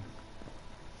alone.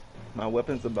 My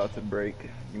weapon's about to break.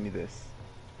 Give me this.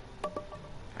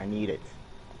 I need it.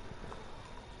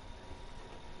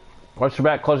 Watch your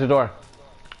back. Close your door.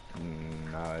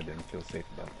 No, I didn't feel safe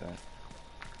about that.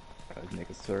 Let's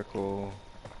make a circle.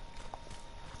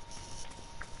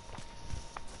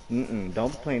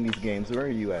 Don't play in these games. Where are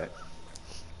you at?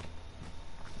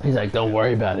 He's like, don't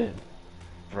worry about it.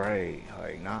 Right,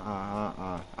 like,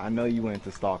 I know you went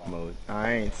to stalk mode.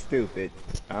 I ain't stupid.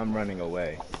 I'm running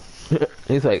away.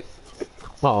 He's like,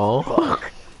 oh.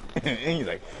 Fuck. And he's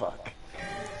like, fuck.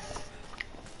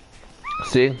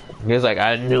 See? He's like,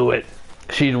 I knew it.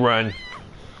 She'd run.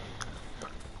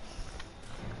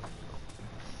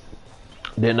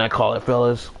 Didn't I call it,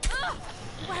 fellas?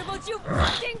 Why won't you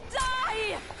fucking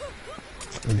die?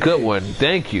 Good one.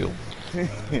 Thank you.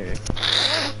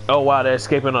 Oh, wow. They're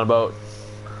escaping on a boat.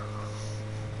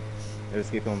 They're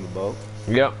escaping on the boat?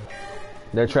 Yep.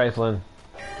 They're trifling.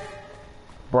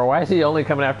 Bro, why is he only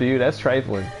coming after you? That's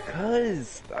trifling.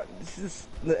 Cause this is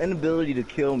the inability to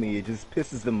kill me. It just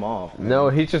pisses them off. Man. No,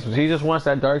 he just wants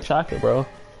that dark chocolate, bro.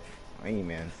 Hey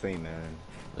man, say man.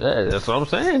 Yeah, that's what I'm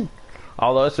saying.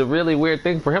 Although it's a really weird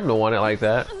thing for him to want it like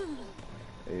that.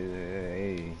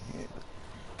 Hey.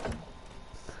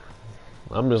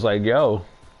 I'm just like, yo,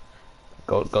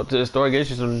 go to the store, get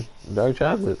you some dark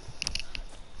chocolate.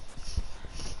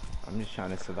 I'm just trying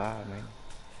to survive, man.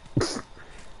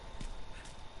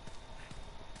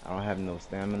 I don't have no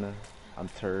stamina. I'm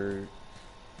turd.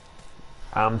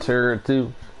 I'm turd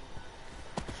too.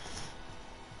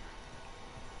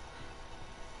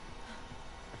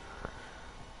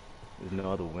 There's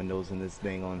no other windows in this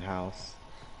dang on house.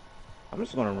 I'm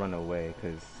just gonna run away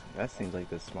because that seems like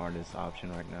the smartest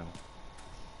option right now.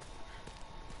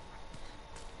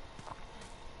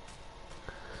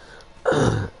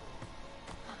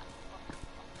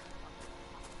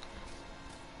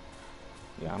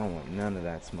 Yeah, I don't want none of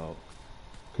that smoke.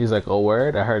 He's like, oh,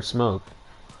 word? I heard smoke.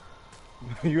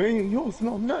 You don't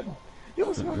smell nothing. You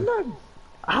don't smell nothing.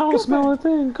 I don't smell a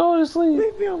thing. Go to sleep.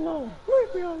 Leave me alone.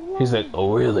 Leave me alone. He's like,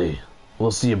 oh, really? We'll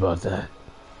see about that.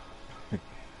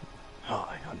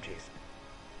 Hi, I'm Jason.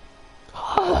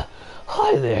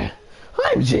 Hi there.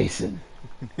 I'm Jason.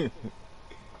 Do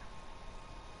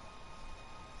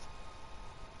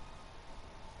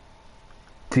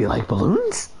you like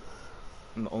balloons?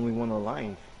 I'm the only one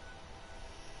alive.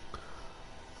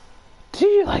 Do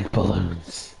you like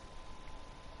balloons?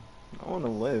 I want to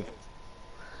live.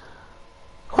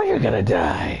 Well, you're gonna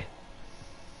die.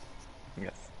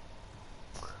 Yes.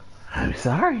 I'm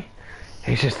sorry.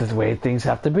 It's just the way things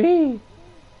have to be.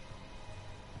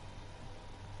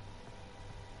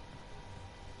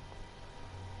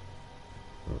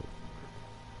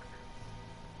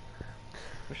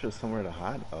 Wish there was somewhere to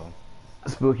hide though.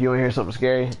 Spooky, you wanna hear something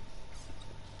scary?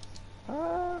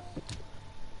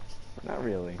 Not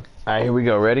really. Alright, here we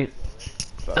go. Ready?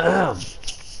 Hello.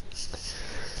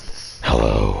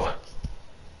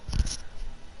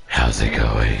 How's it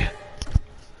going?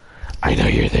 I know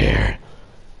you're there.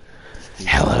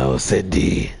 Hello,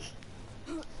 Cindy.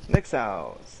 Next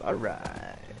house.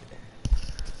 Alright.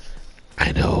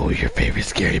 I know your favorite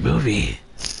scary movie.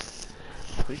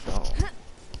 Please don't.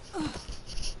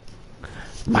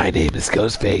 My name is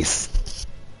Ghostface.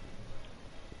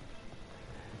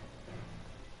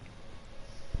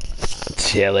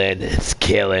 Chillin', it's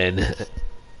killing.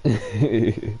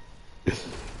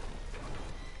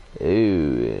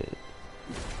 Ooh.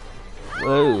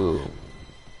 Whoa.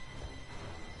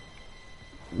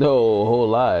 No, whole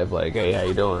life. Like, hey, how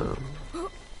you doing?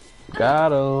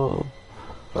 Got him.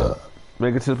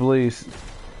 Make it to the police.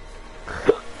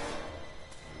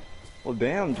 Well,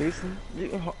 damn, Jason.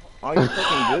 Are you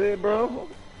fucking good, bro?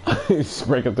 He's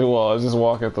breaking through walls, just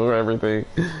walking through everything.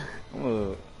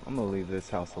 I'm gonna leave this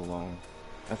house alone.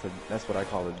 That's what I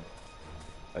call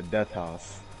a death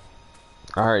house.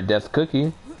 Alright, death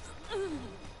cookie.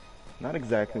 Not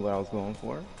exactly what I was going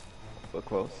for, but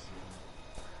close.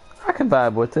 I can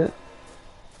vibe with it.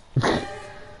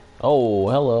 Oh,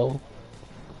 hello.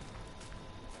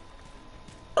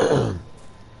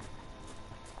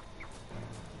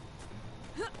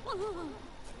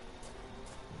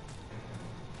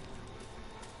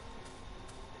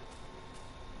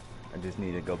 just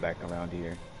need to go back around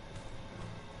here.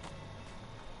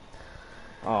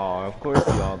 Oh, of course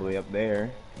you're all the way up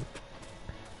there.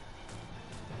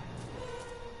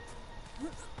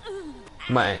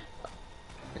 My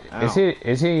Ow.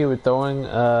 is he even throwing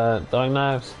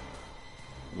knives?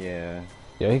 Yeah.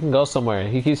 Yeah, he can go somewhere.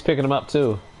 He keeps picking them up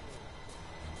too.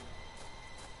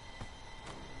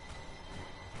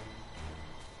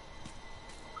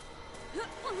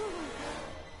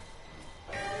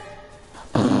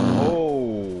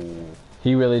 Oh.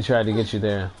 He really tried to get you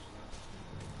there.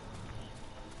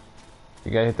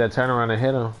 You gotta hit that turnaround and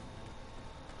hit him.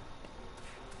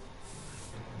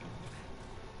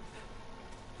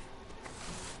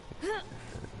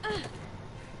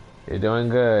 You're doing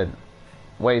good.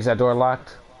 Wait, is that door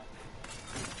locked?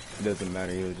 It doesn't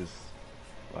matter, he'll just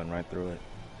run right through it.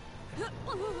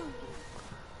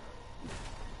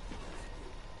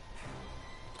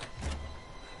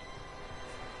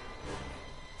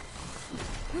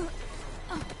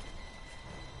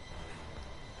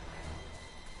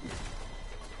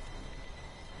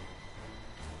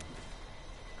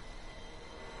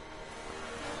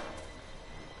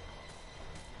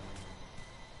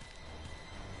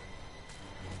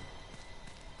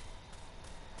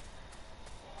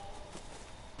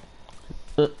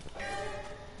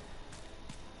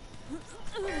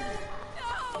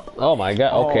 Oh my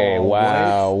god. Okay, Oh,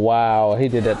 wow, wow. He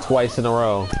did that twice in a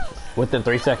row. Within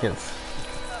 3 seconds.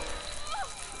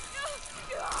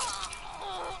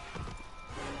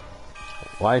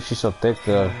 Why is she so thick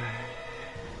though?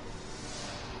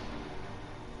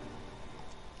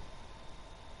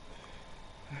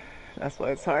 That's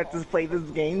why it's hard to play this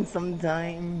game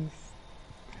sometimes.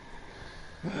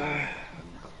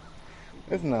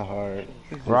 It's not hard.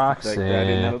 It's just like that. I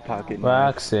didn't have a pocket knife.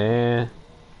 Roxanne.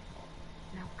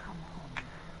 Now come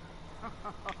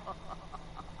home.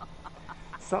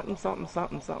 Something, something,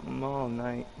 something, something all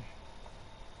night.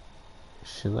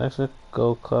 She likes to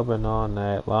go clubbing all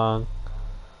night long.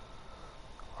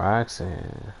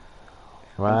 Roxanne.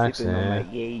 I'm sleeping on Roxanne.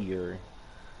 that Jaeger.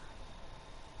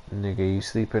 Nigga, you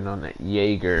sleeping on that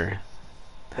Jaeger.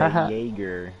 That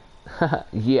Jaeger.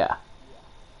 Yeah.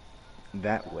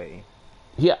 That way.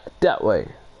 Yeah, that way.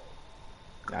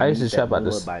 I used to need trap that out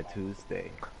this. by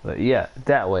Tuesday. Yeah,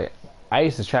 that way. I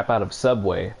used to trap out of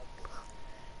Subway.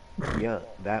 Yeah,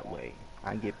 that way.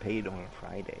 I get paid on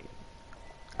Friday.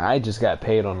 I just got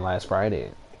paid on last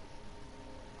Friday.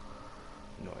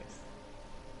 Noise.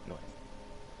 Noise.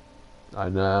 I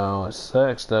know, it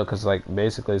sucks though, cause like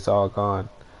basically it's all gone.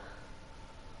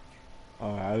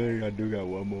 Oh, I think I do got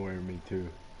one more in me too.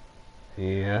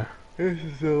 Yeah. This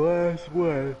is the last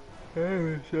one.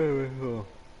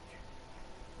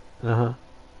 Uh-huh.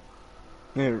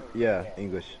 Yeah,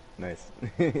 English. Nice.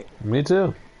 Me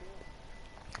too.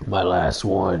 My last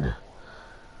one.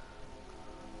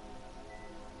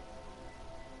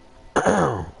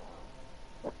 We're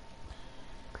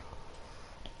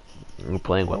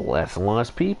playing with less and less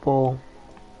people.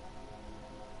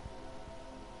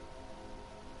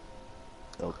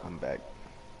 They'll come back.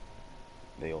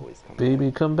 They always come back.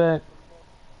 Baby, come back.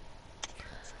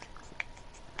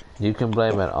 You can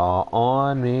blame it all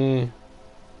on me.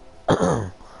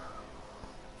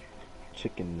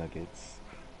 Chicken nuggets.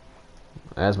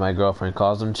 As my girlfriend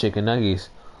calls them, chicken nuggies.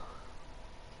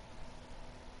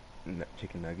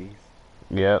 Chicken nuggies?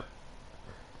 Yep.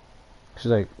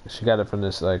 She's like, she got it from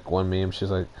this like one meme.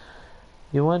 She's like,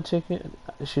 you want chicken?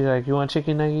 She's like, you want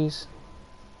chicken nuggies?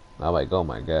 I'm like, oh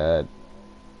my god.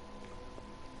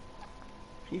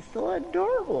 She's so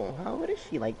adorable. How old is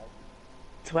she? Like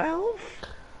 12?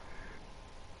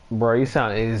 Bro, you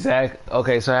sound exact.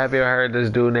 Okay, so have you ever heard this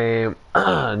dude named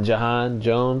Jahan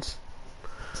Jones?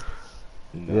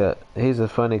 No. Yeah, he's a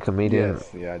funny comedian.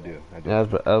 Yes, yeah, I do. I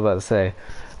was about to say,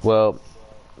 well,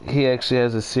 he actually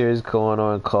has a series going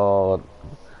on called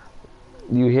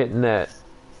 "You Hitting That,"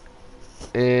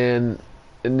 and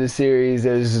in the series,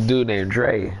 there's this dude named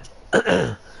Dre.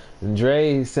 And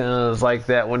Dre sounds like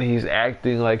that when he's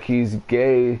acting like he's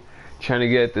gay, trying to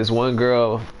get this one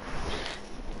girl,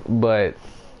 but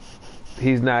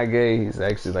he's not gay. He's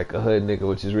actually like a hood nigga,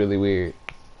 which is really weird.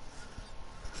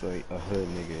 So a hood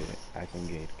nigga acting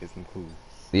gay to get some cool.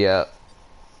 Yeah,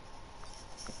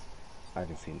 I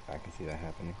can see that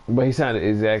happening. but he sounded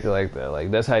exactly like that.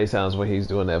 Like that's how he sounds when he's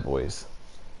doing that voice.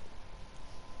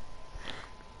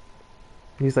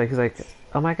 He's like,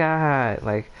 oh my god,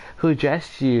 like who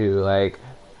dressed you? Like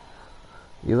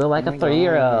you look like Oh a my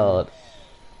 3-year-old.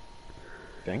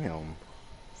 Damn,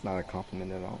 it's not a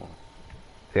compliment at all.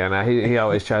 Yeah, now he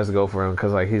always tries to go for him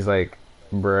because like he's like,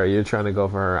 bruh, you're trying to go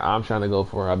for her. I'm trying to go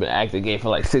for her. I've been acting gay for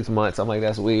like 6 months. I'm like,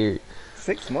 that's weird.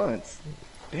 6 months.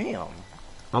 Damn.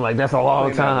 I'm like, that's a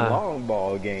long Playing that time. long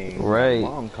ball game. Right.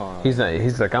 Long con. He's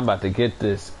like, I'm about to get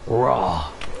this raw.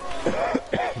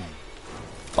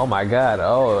 Oh my god.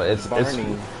 Oh, it's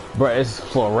Barney. bro, it's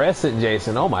fluorescent,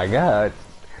 Jason. Oh my god.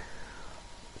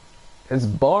 It's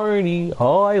Barney.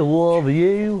 I love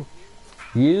you.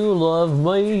 You love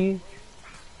me.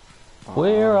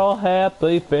 We're all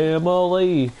happy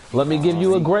family. Let me give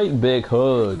you a great big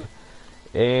hug.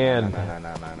 And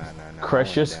Nah.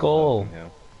 crush your skull.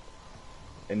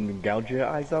 And gouge your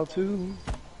eyes out too.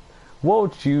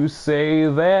 Won't you say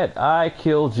that I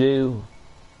killed you?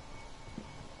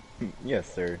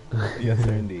 Yes, sir. Yes,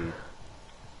 sir, indeed.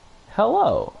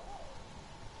 Hello.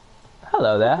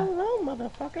 Hello there. Hello,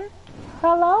 motherfucker.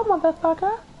 Hello,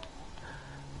 motherfucker.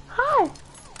 Hi.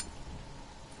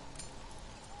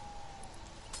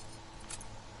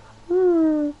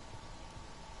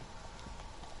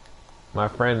 My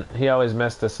friend, he always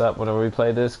messed us up whenever we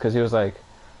played this because he's like,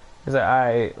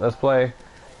 alright, let's play.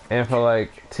 And for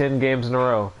like 10 games in a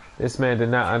row, this man did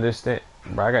not understand.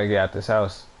 Bro, I gotta get out this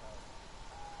house.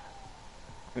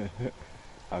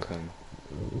 How come?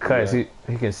 Because he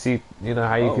can see, you know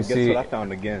how you can guess see. what I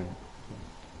found again?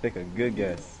 Take a good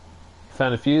guess.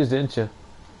 Found a fuse, didn't you?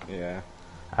 Yeah.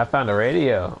 I found a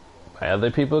radio.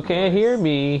 Other people can't hear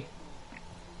me.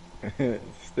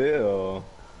 Still.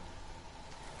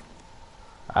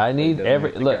 I need doesn't every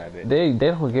have to look. grab it. They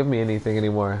don't give me anything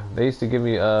anymore. They used to give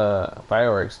me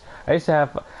fireworks. I used to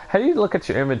have. How do you look at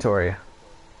your inventory?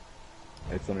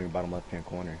 It's on your bottom left hand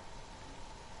corner.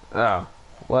 Oh,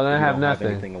 well then I If you have don't nothing.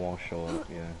 anything, it won't show up.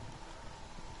 Yeah.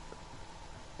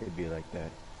 It'd be like that.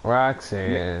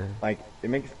 Roxanne. Like it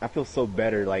makes. I feel so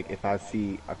better. Like if I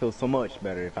see. I feel so much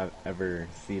better if I ever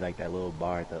see like that little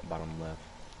bar at the bottom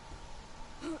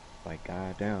left. Like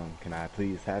god damn, can I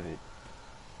please have it?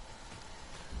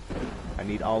 I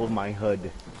need all of my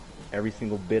HUD, every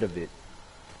single bit of it.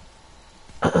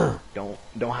 don't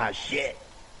hide shit.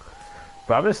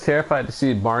 But I'm just terrified to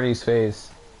see Barney's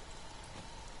face.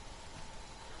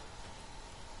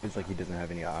 It's like he doesn't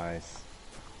have any eyes.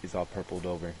 He's all purpled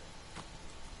over.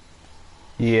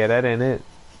 Yeah, that ain't it.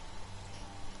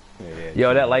 Yeah,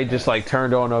 Yo, that light just like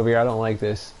turned on over here. I don't like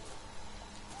this.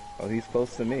 Oh, he's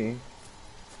close to me.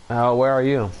 Oh, where are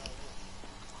you?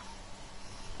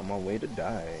 On my way to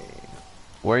die.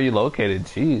 Where are you located?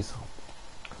 Jeez.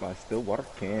 My Stillwater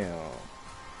camp.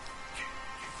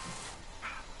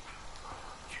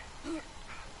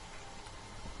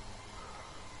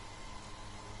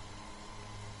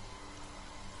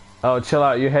 Oh, chill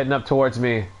out. You're heading up towards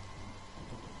me.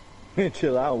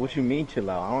 Chill out. What you mean chill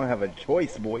out? I don't have a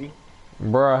choice, boy.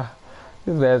 Bruh.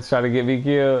 This man's trying to get me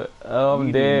killed. Oh, I'm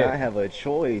you dead. do not have a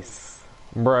choice.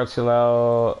 Bruh, chill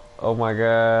out. Oh my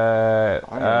god.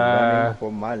 I'm running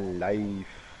for my life.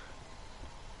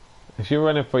 If you're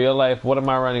running for your life, what am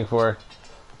I running for?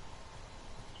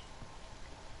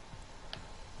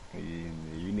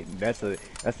 That's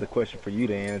a question for you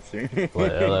to answer.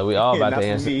 Look, we all about Not to for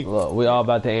answer. me. Look, we all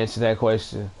about to answer that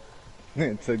question.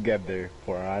 Together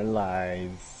for our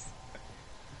lives.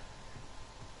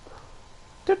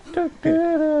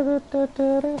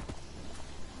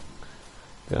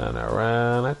 Gonna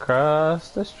run across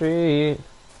the street.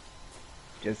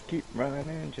 Just keep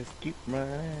running, just keep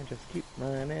running, just keep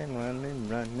running,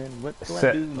 running. What do I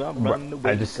Set- do? I'm running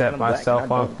away. I just set I'm black myself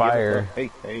and I on don't give a fire.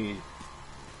 fuck. Hey.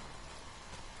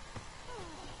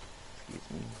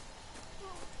 Excuse me.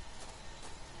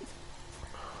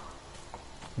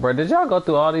 Bro, did y'all go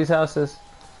through all these houses?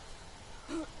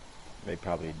 They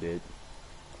probably did.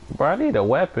 Bro, I need a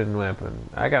weapon.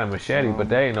 I got a machete, but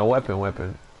there ain't no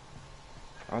weapon.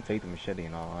 I'll take the machete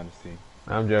in all honesty.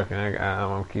 I'm joking.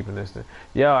 I'm keeping this thing.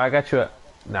 Yo, I got you a...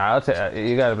 Nah, I'll take...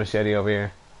 You got a machete over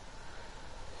here.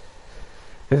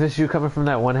 Is this you coming from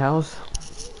that one house?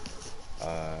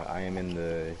 I'm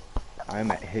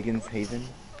at Higgins Haven.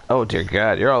 Oh, dear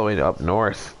God. You're all the way up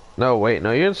north. No, wait.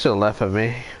 No, you're to the left of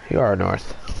me. You are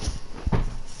north.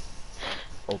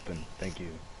 Open. Thank you.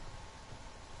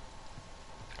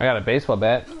 I got a baseball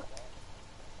bat.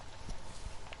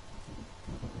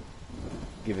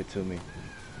 Give it to me.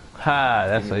 Ha,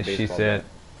 that's Give me what the she baseball said.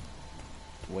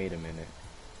 bat. Wait a minute.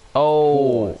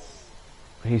 Oh, Pause.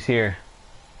 he's here.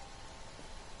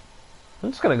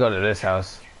 I'm just gonna go to this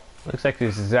house. Looks like the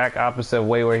exact opposite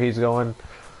way where he's going.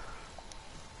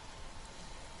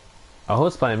 Oh,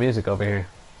 who's playing music over here?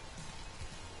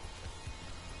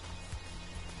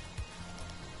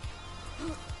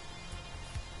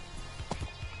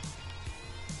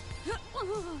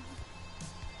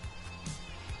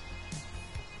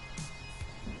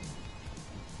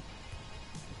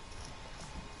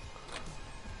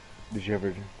 Did you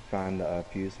ever find the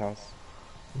Fuse house?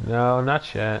 No,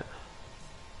 not yet.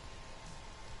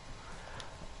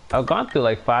 I've gone through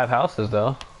like 5 houses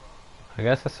though. I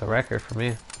guess that's a record for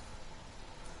me.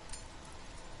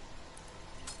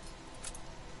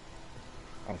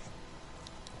 I'm,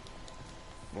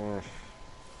 I'm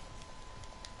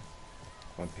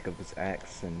gonna pick up this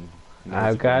axe and.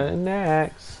 I've got an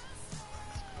axe.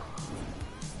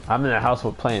 I'm in a house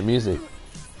with playing music.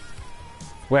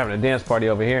 We're having a dance party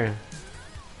over here.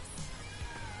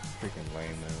 Freaking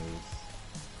lame those.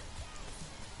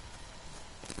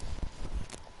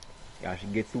 Y'all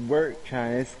should get to work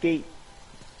trying to escape.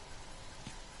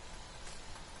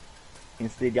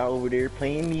 Instead, y'all over there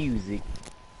playing music.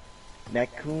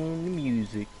 That cool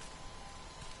music.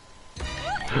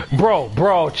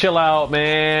 Bro, chill out,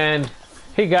 man.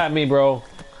 He got me, bro.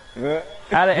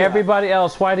 Out of everybody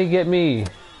else, why'd he get me?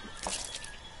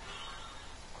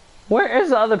 Where is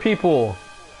the other people?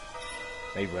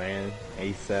 They ran.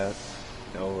 ASAP.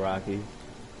 No Rocky.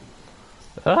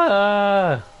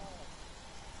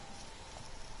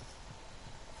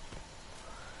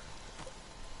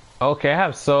 Okay, I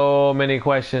have so many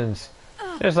questions.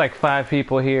 There's like 5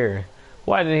 people here.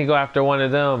 Why didn't he go after one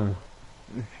of them?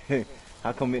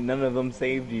 How come none of them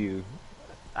saved you?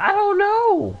 I don't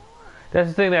know. That's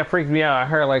the thing that freaked me out. I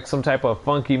heard like some type of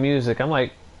funky music. I'm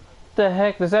like, the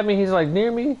heck? Does that mean he's like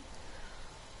near me?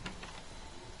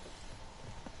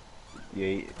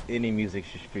 Yeah, any music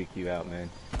should freak you out, man.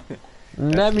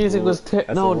 That music was that's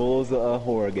no. the rules of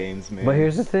horror games, man. But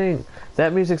here's the thing.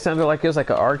 That music sounded like it was like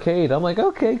an arcade. I'm like,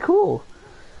 okay, cool.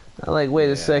 I'm like, wait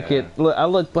a second. Look, I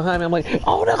look behind me. I'm like,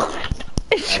 oh no,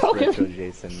 it's That's choking retro me.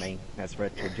 Jason, man. That's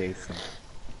retro Jason.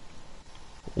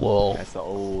 Whoa. That's the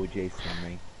old Jason,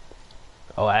 man.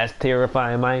 Oh, that's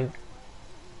terrifying, man.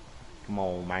 Come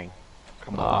on, man.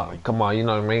 Come on, man. Come on, you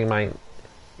know what I mean, man.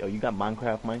 Yo, you got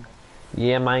Minecraft, man?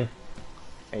 Yeah, man.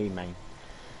 Hey, man.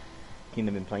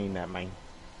 Keenan been playing that, man.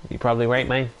 You probably right,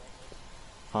 man.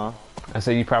 Huh? I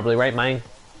said you probably right, man.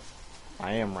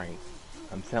 I am right.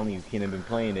 I'm telling you, Keenan been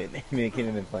playing it. Me and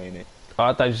Keenan been playing it. Oh,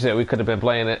 I thought you said we could have been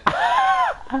playing it.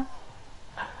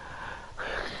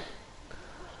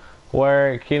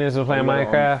 Where Keenan's been playing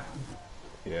Minecraft?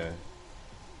 Yeah.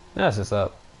 That's what's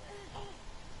up.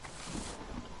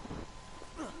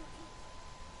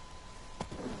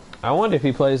 I wonder if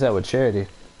he plays that with Charity.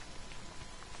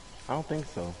 I don't think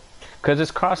so. Because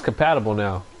it's cross-compatible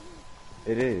now.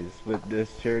 It is. But does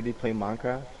Charity play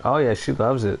Minecraft? Oh yeah, she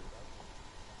loves it.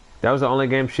 That was the only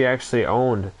game she actually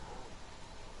owned.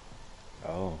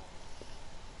 Oh.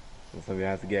 So we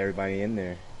have to get everybody in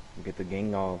there. Get the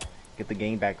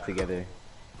gang back together.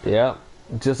 Yeah,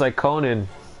 just like Conan.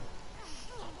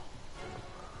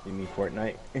 You mean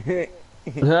Fortnite?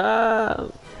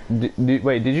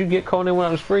 Wait, did you get Conan when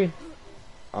I was free?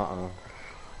 Alright,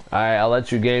 I'll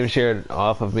let you game share it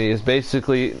off of me. It's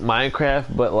basically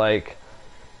Minecraft, but like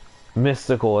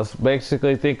mystical. It's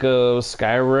basically, think of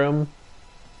Skyrim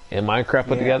and Minecraft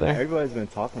put together. Everybody's been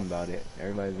talking about it.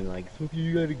 Everybody's been like, "Smokey,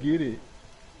 you gotta get it."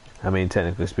 I mean,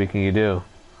 technically speaking, you do.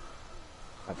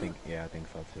 I think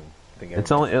so too.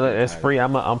 It's free.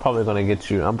 I'm probably gonna get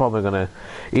you. I'm probably gonna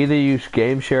either you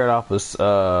game share it off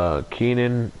of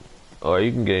Keenan, or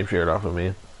you can game share it off of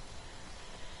me.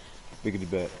 Biggity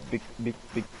bet,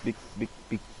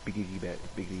 biggity bet.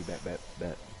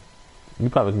 You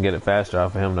probably can get it faster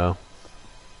off of him though.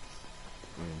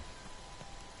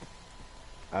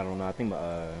 I don't know. I think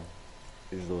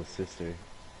his little sister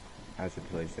has a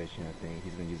PlayStation. I think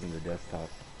he's been using the desktop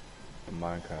for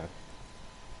Minecraft.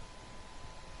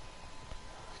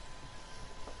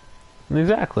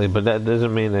 Exactly, but that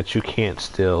doesn't mean that you can't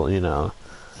still,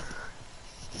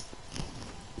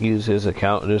 use his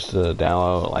account just to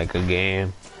download like a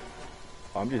game.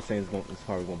 I'm just saying it's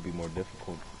probably going to be more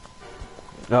difficult.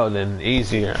 Oh, then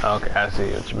easier. Okay, I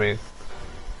see what you mean.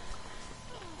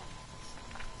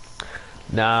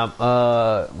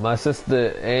 Nah, my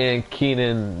sister and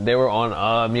Keenan, they were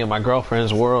on me and my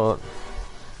girlfriend's world,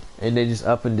 and they just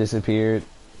up and disappeared.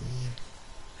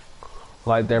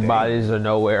 Like their bodies are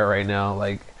nowhere right now.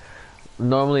 Like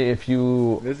normally, if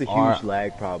you there's a huge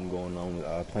lag problem going on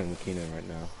with playing with Keenan right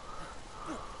now.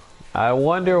 I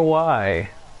wonder why.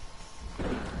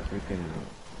 Freaking.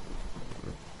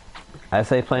 I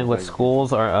say playing with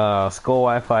schools or school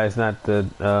Wi-Fi is not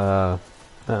the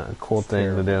cool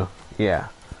thing to do. Yeah.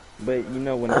 But when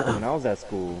I was at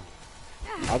school,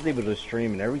 I was able to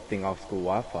stream and everything off school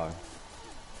Wi-Fi.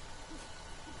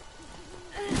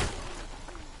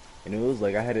 And it was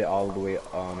like I had it all the way at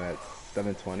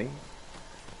 720.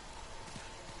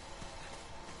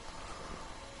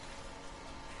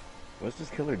 What's this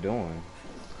killer doing?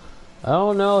 I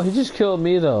don't know. He just killed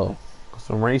me though.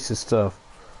 Some racist stuff.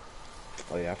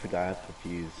 Oh yeah, I forgot I have to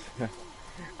fuse.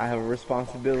 I have a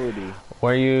responsibility.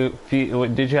 Were you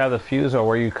did you have the fuse or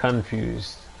were you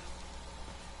confused?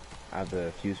 I have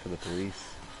the fuse for the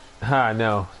police. Ha,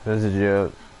 no, this is a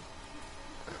joke.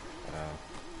 Oh,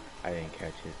 I didn't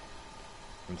catch it.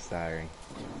 I'm sorry.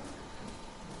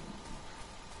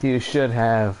 You should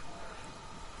have.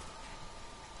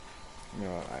 You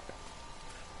know,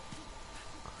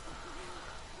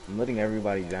 I'm letting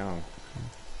everybody down.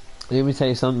 Let me tell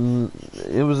you something.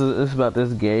 It's about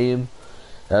this game.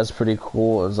 That's pretty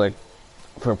cool. It was like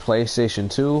for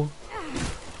PlayStation 2.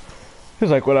 It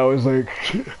was like when I was like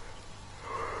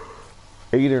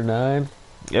 8 or 9.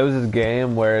 It was this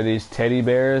game where these teddy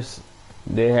bears,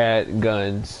 they had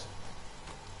guns.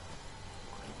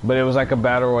 But it was like a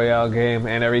battle royale game,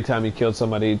 and every time you killed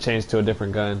somebody, it changed to a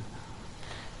different gun.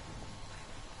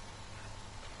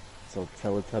 So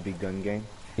Teletubby gun game.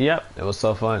 Yep, it was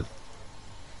so fun.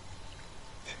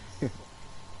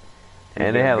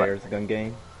 And they Bear had Bears like, gun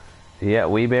game. yeah,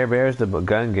 We Bear Bears, the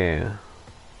gun game.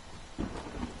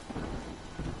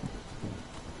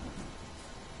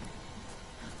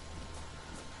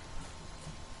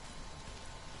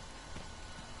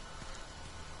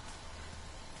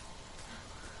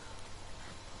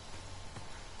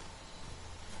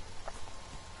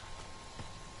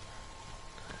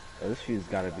 Oh, this fuse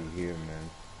gotta be here, man.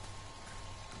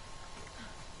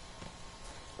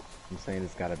 I'm saying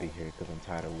it's gotta be here because I'm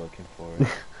tired of looking for it.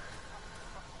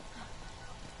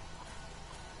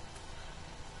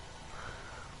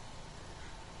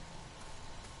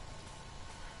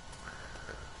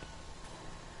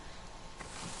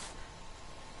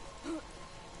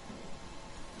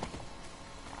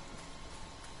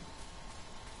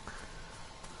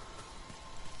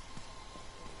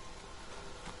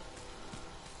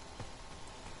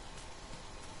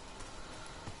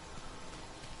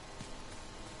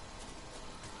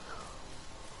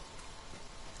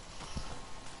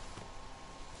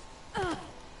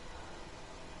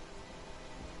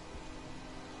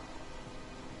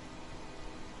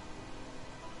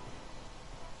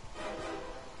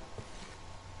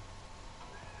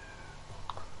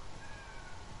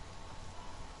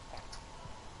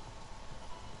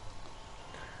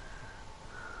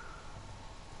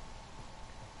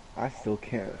 I still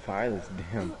can't find this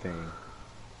damn thing.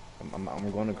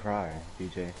 I'm gonna cry,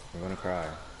 DJ. I'm gonna cry.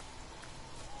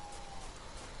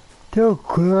 Don't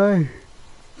cry.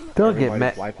 Don't get Everybody's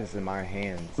mad. life is in my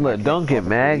hands. Look, don't get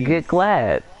mad. Get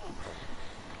glad.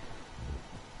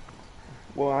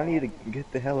 Well, I need to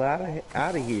get the hell out of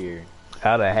here.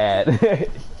 Out of hat.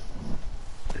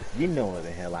 You know what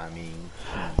the hell I mean.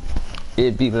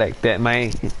 It be like that,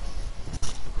 man.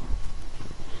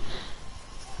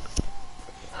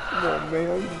 Come on, man.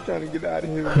 I'm just trying to get out of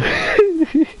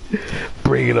here.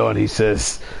 Bring it on, he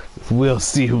says. We'll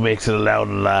see who makes it out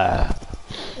alive.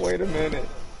 Wait a minute.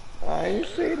 I ain't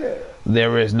say that.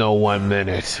 There is no 1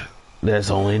 minute. There's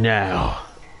only now.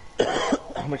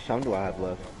 How much time do I have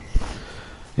left?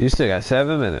 You still got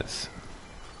 7 minutes.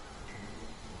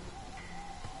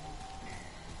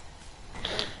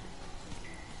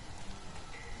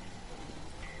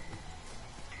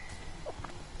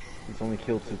 He's only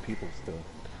killed 2 people still.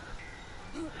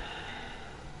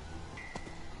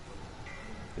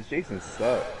 This Jason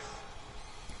sucks.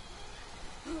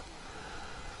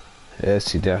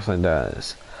 Yes, he definitely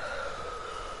does.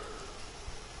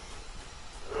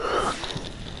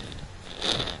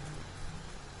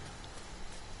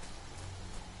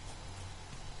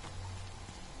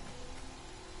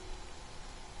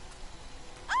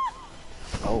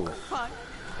 Oh, Fuck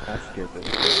that scared the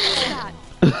shit.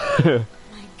 that.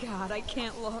 My God, I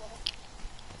can't look.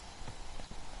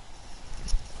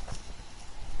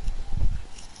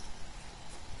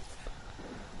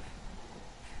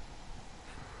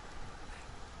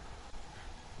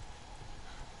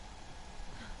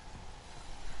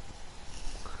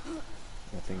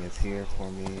 Nothing is here for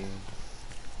me.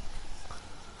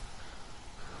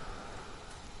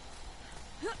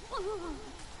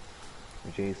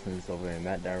 Jason's over in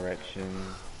that direction.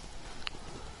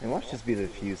 And watch this be the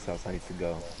fuse house I need to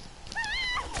go.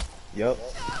 Yup.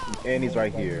 And he's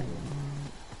right here.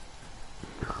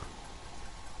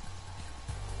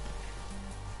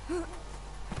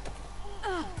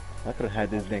 I could have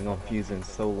had this dang on fusing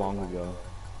so long ago.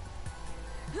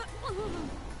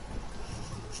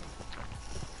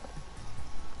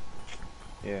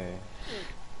 Yeah.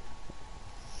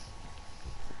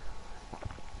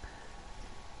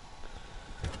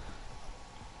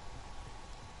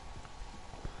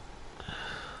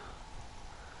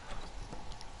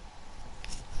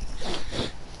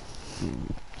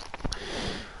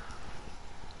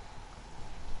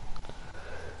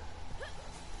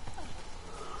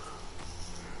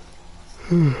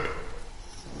 Oh,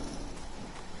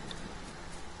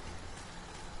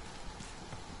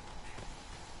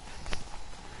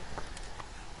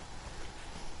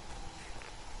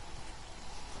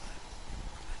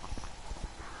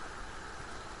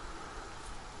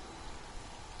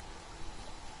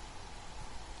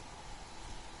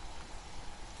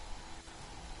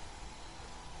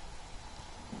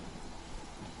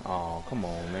 come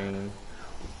on, man.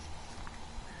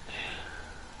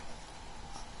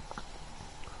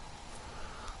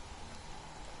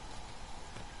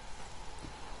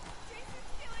 Jason's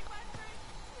stealing my prank.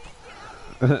 Please get out of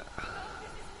here.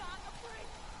 This is not a prank.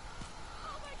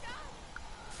 Oh my god.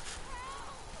 Help.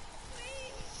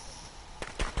 Please.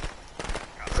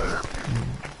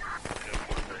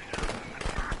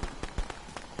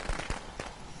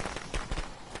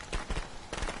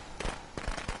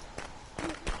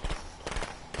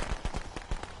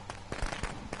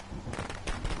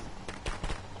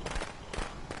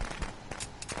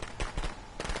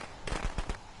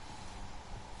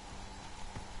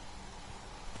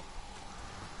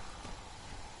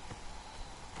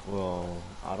 Well,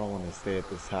 I don't want to stay at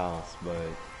this house, but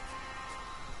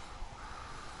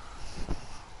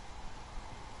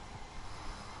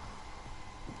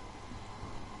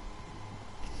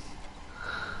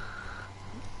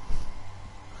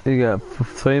You got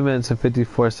 3 minutes and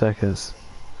 54 seconds.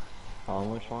 how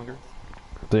much longer?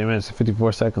 3 minutes and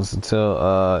 54 seconds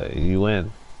until you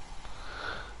win.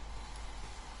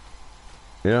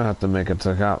 You don't have to make it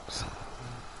to cops.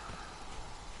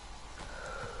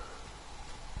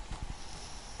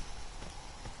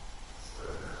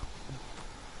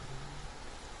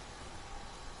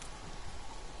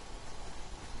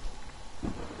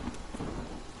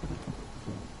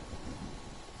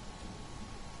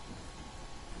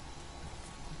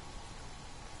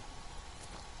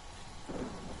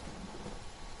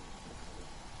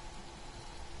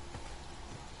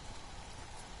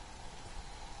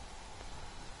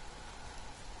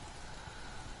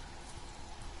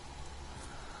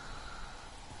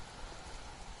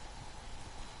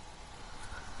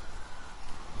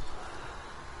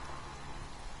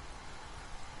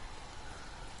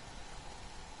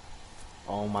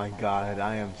 Oh my god,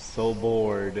 I am so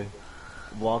bored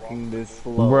walking this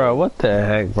slow. Bro, what the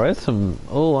heck, bro? It's some...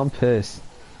 Oh, I'm pissed.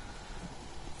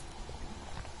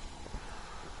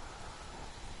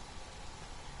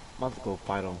 I'm about to go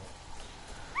fight him.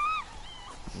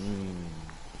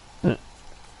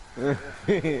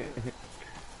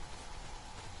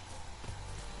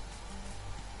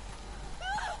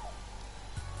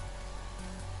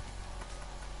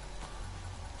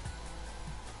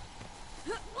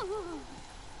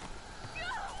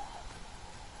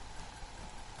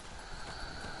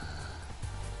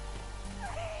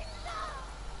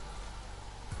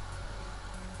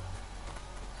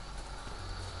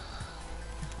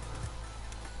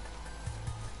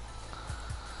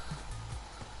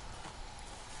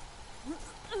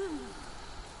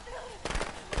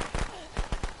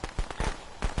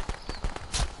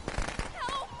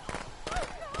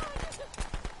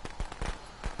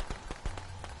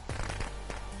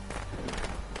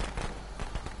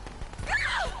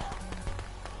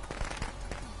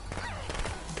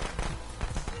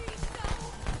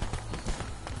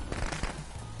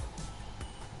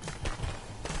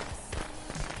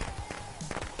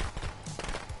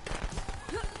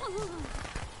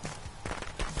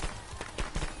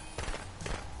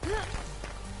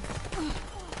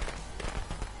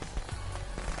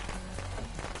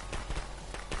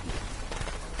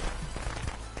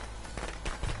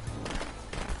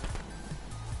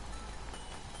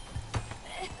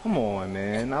 Come on,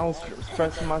 man. I was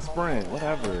stressing my sprint.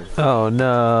 Whatever. Oh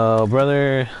no,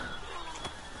 brother.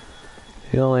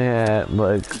 You only had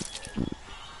like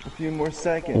A few more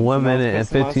seconds. 1 minute and I was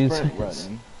pressing 15 my sprint seconds.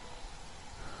 button.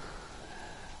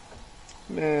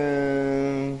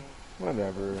 Man,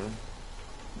 whatever.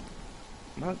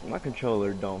 My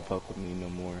controller don't fuck with me no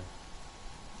more.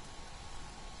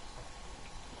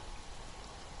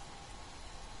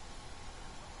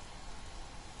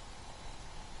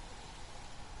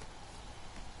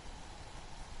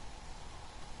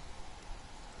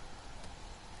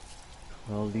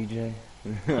 Well, DJ,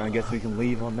 I guess we can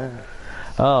leave on that.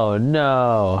 Oh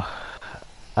no.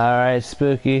 Alright,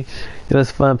 Spooky. It was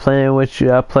fun playing with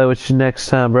you. I'll play with you next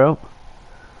time, bro. Alright,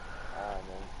 man.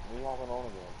 We hopping on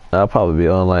again. I'll probably be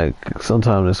on like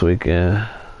sometime this weekend. Alright,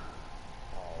 man.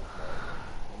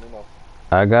 Let me know.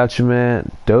 I got you, man.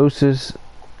 Doses.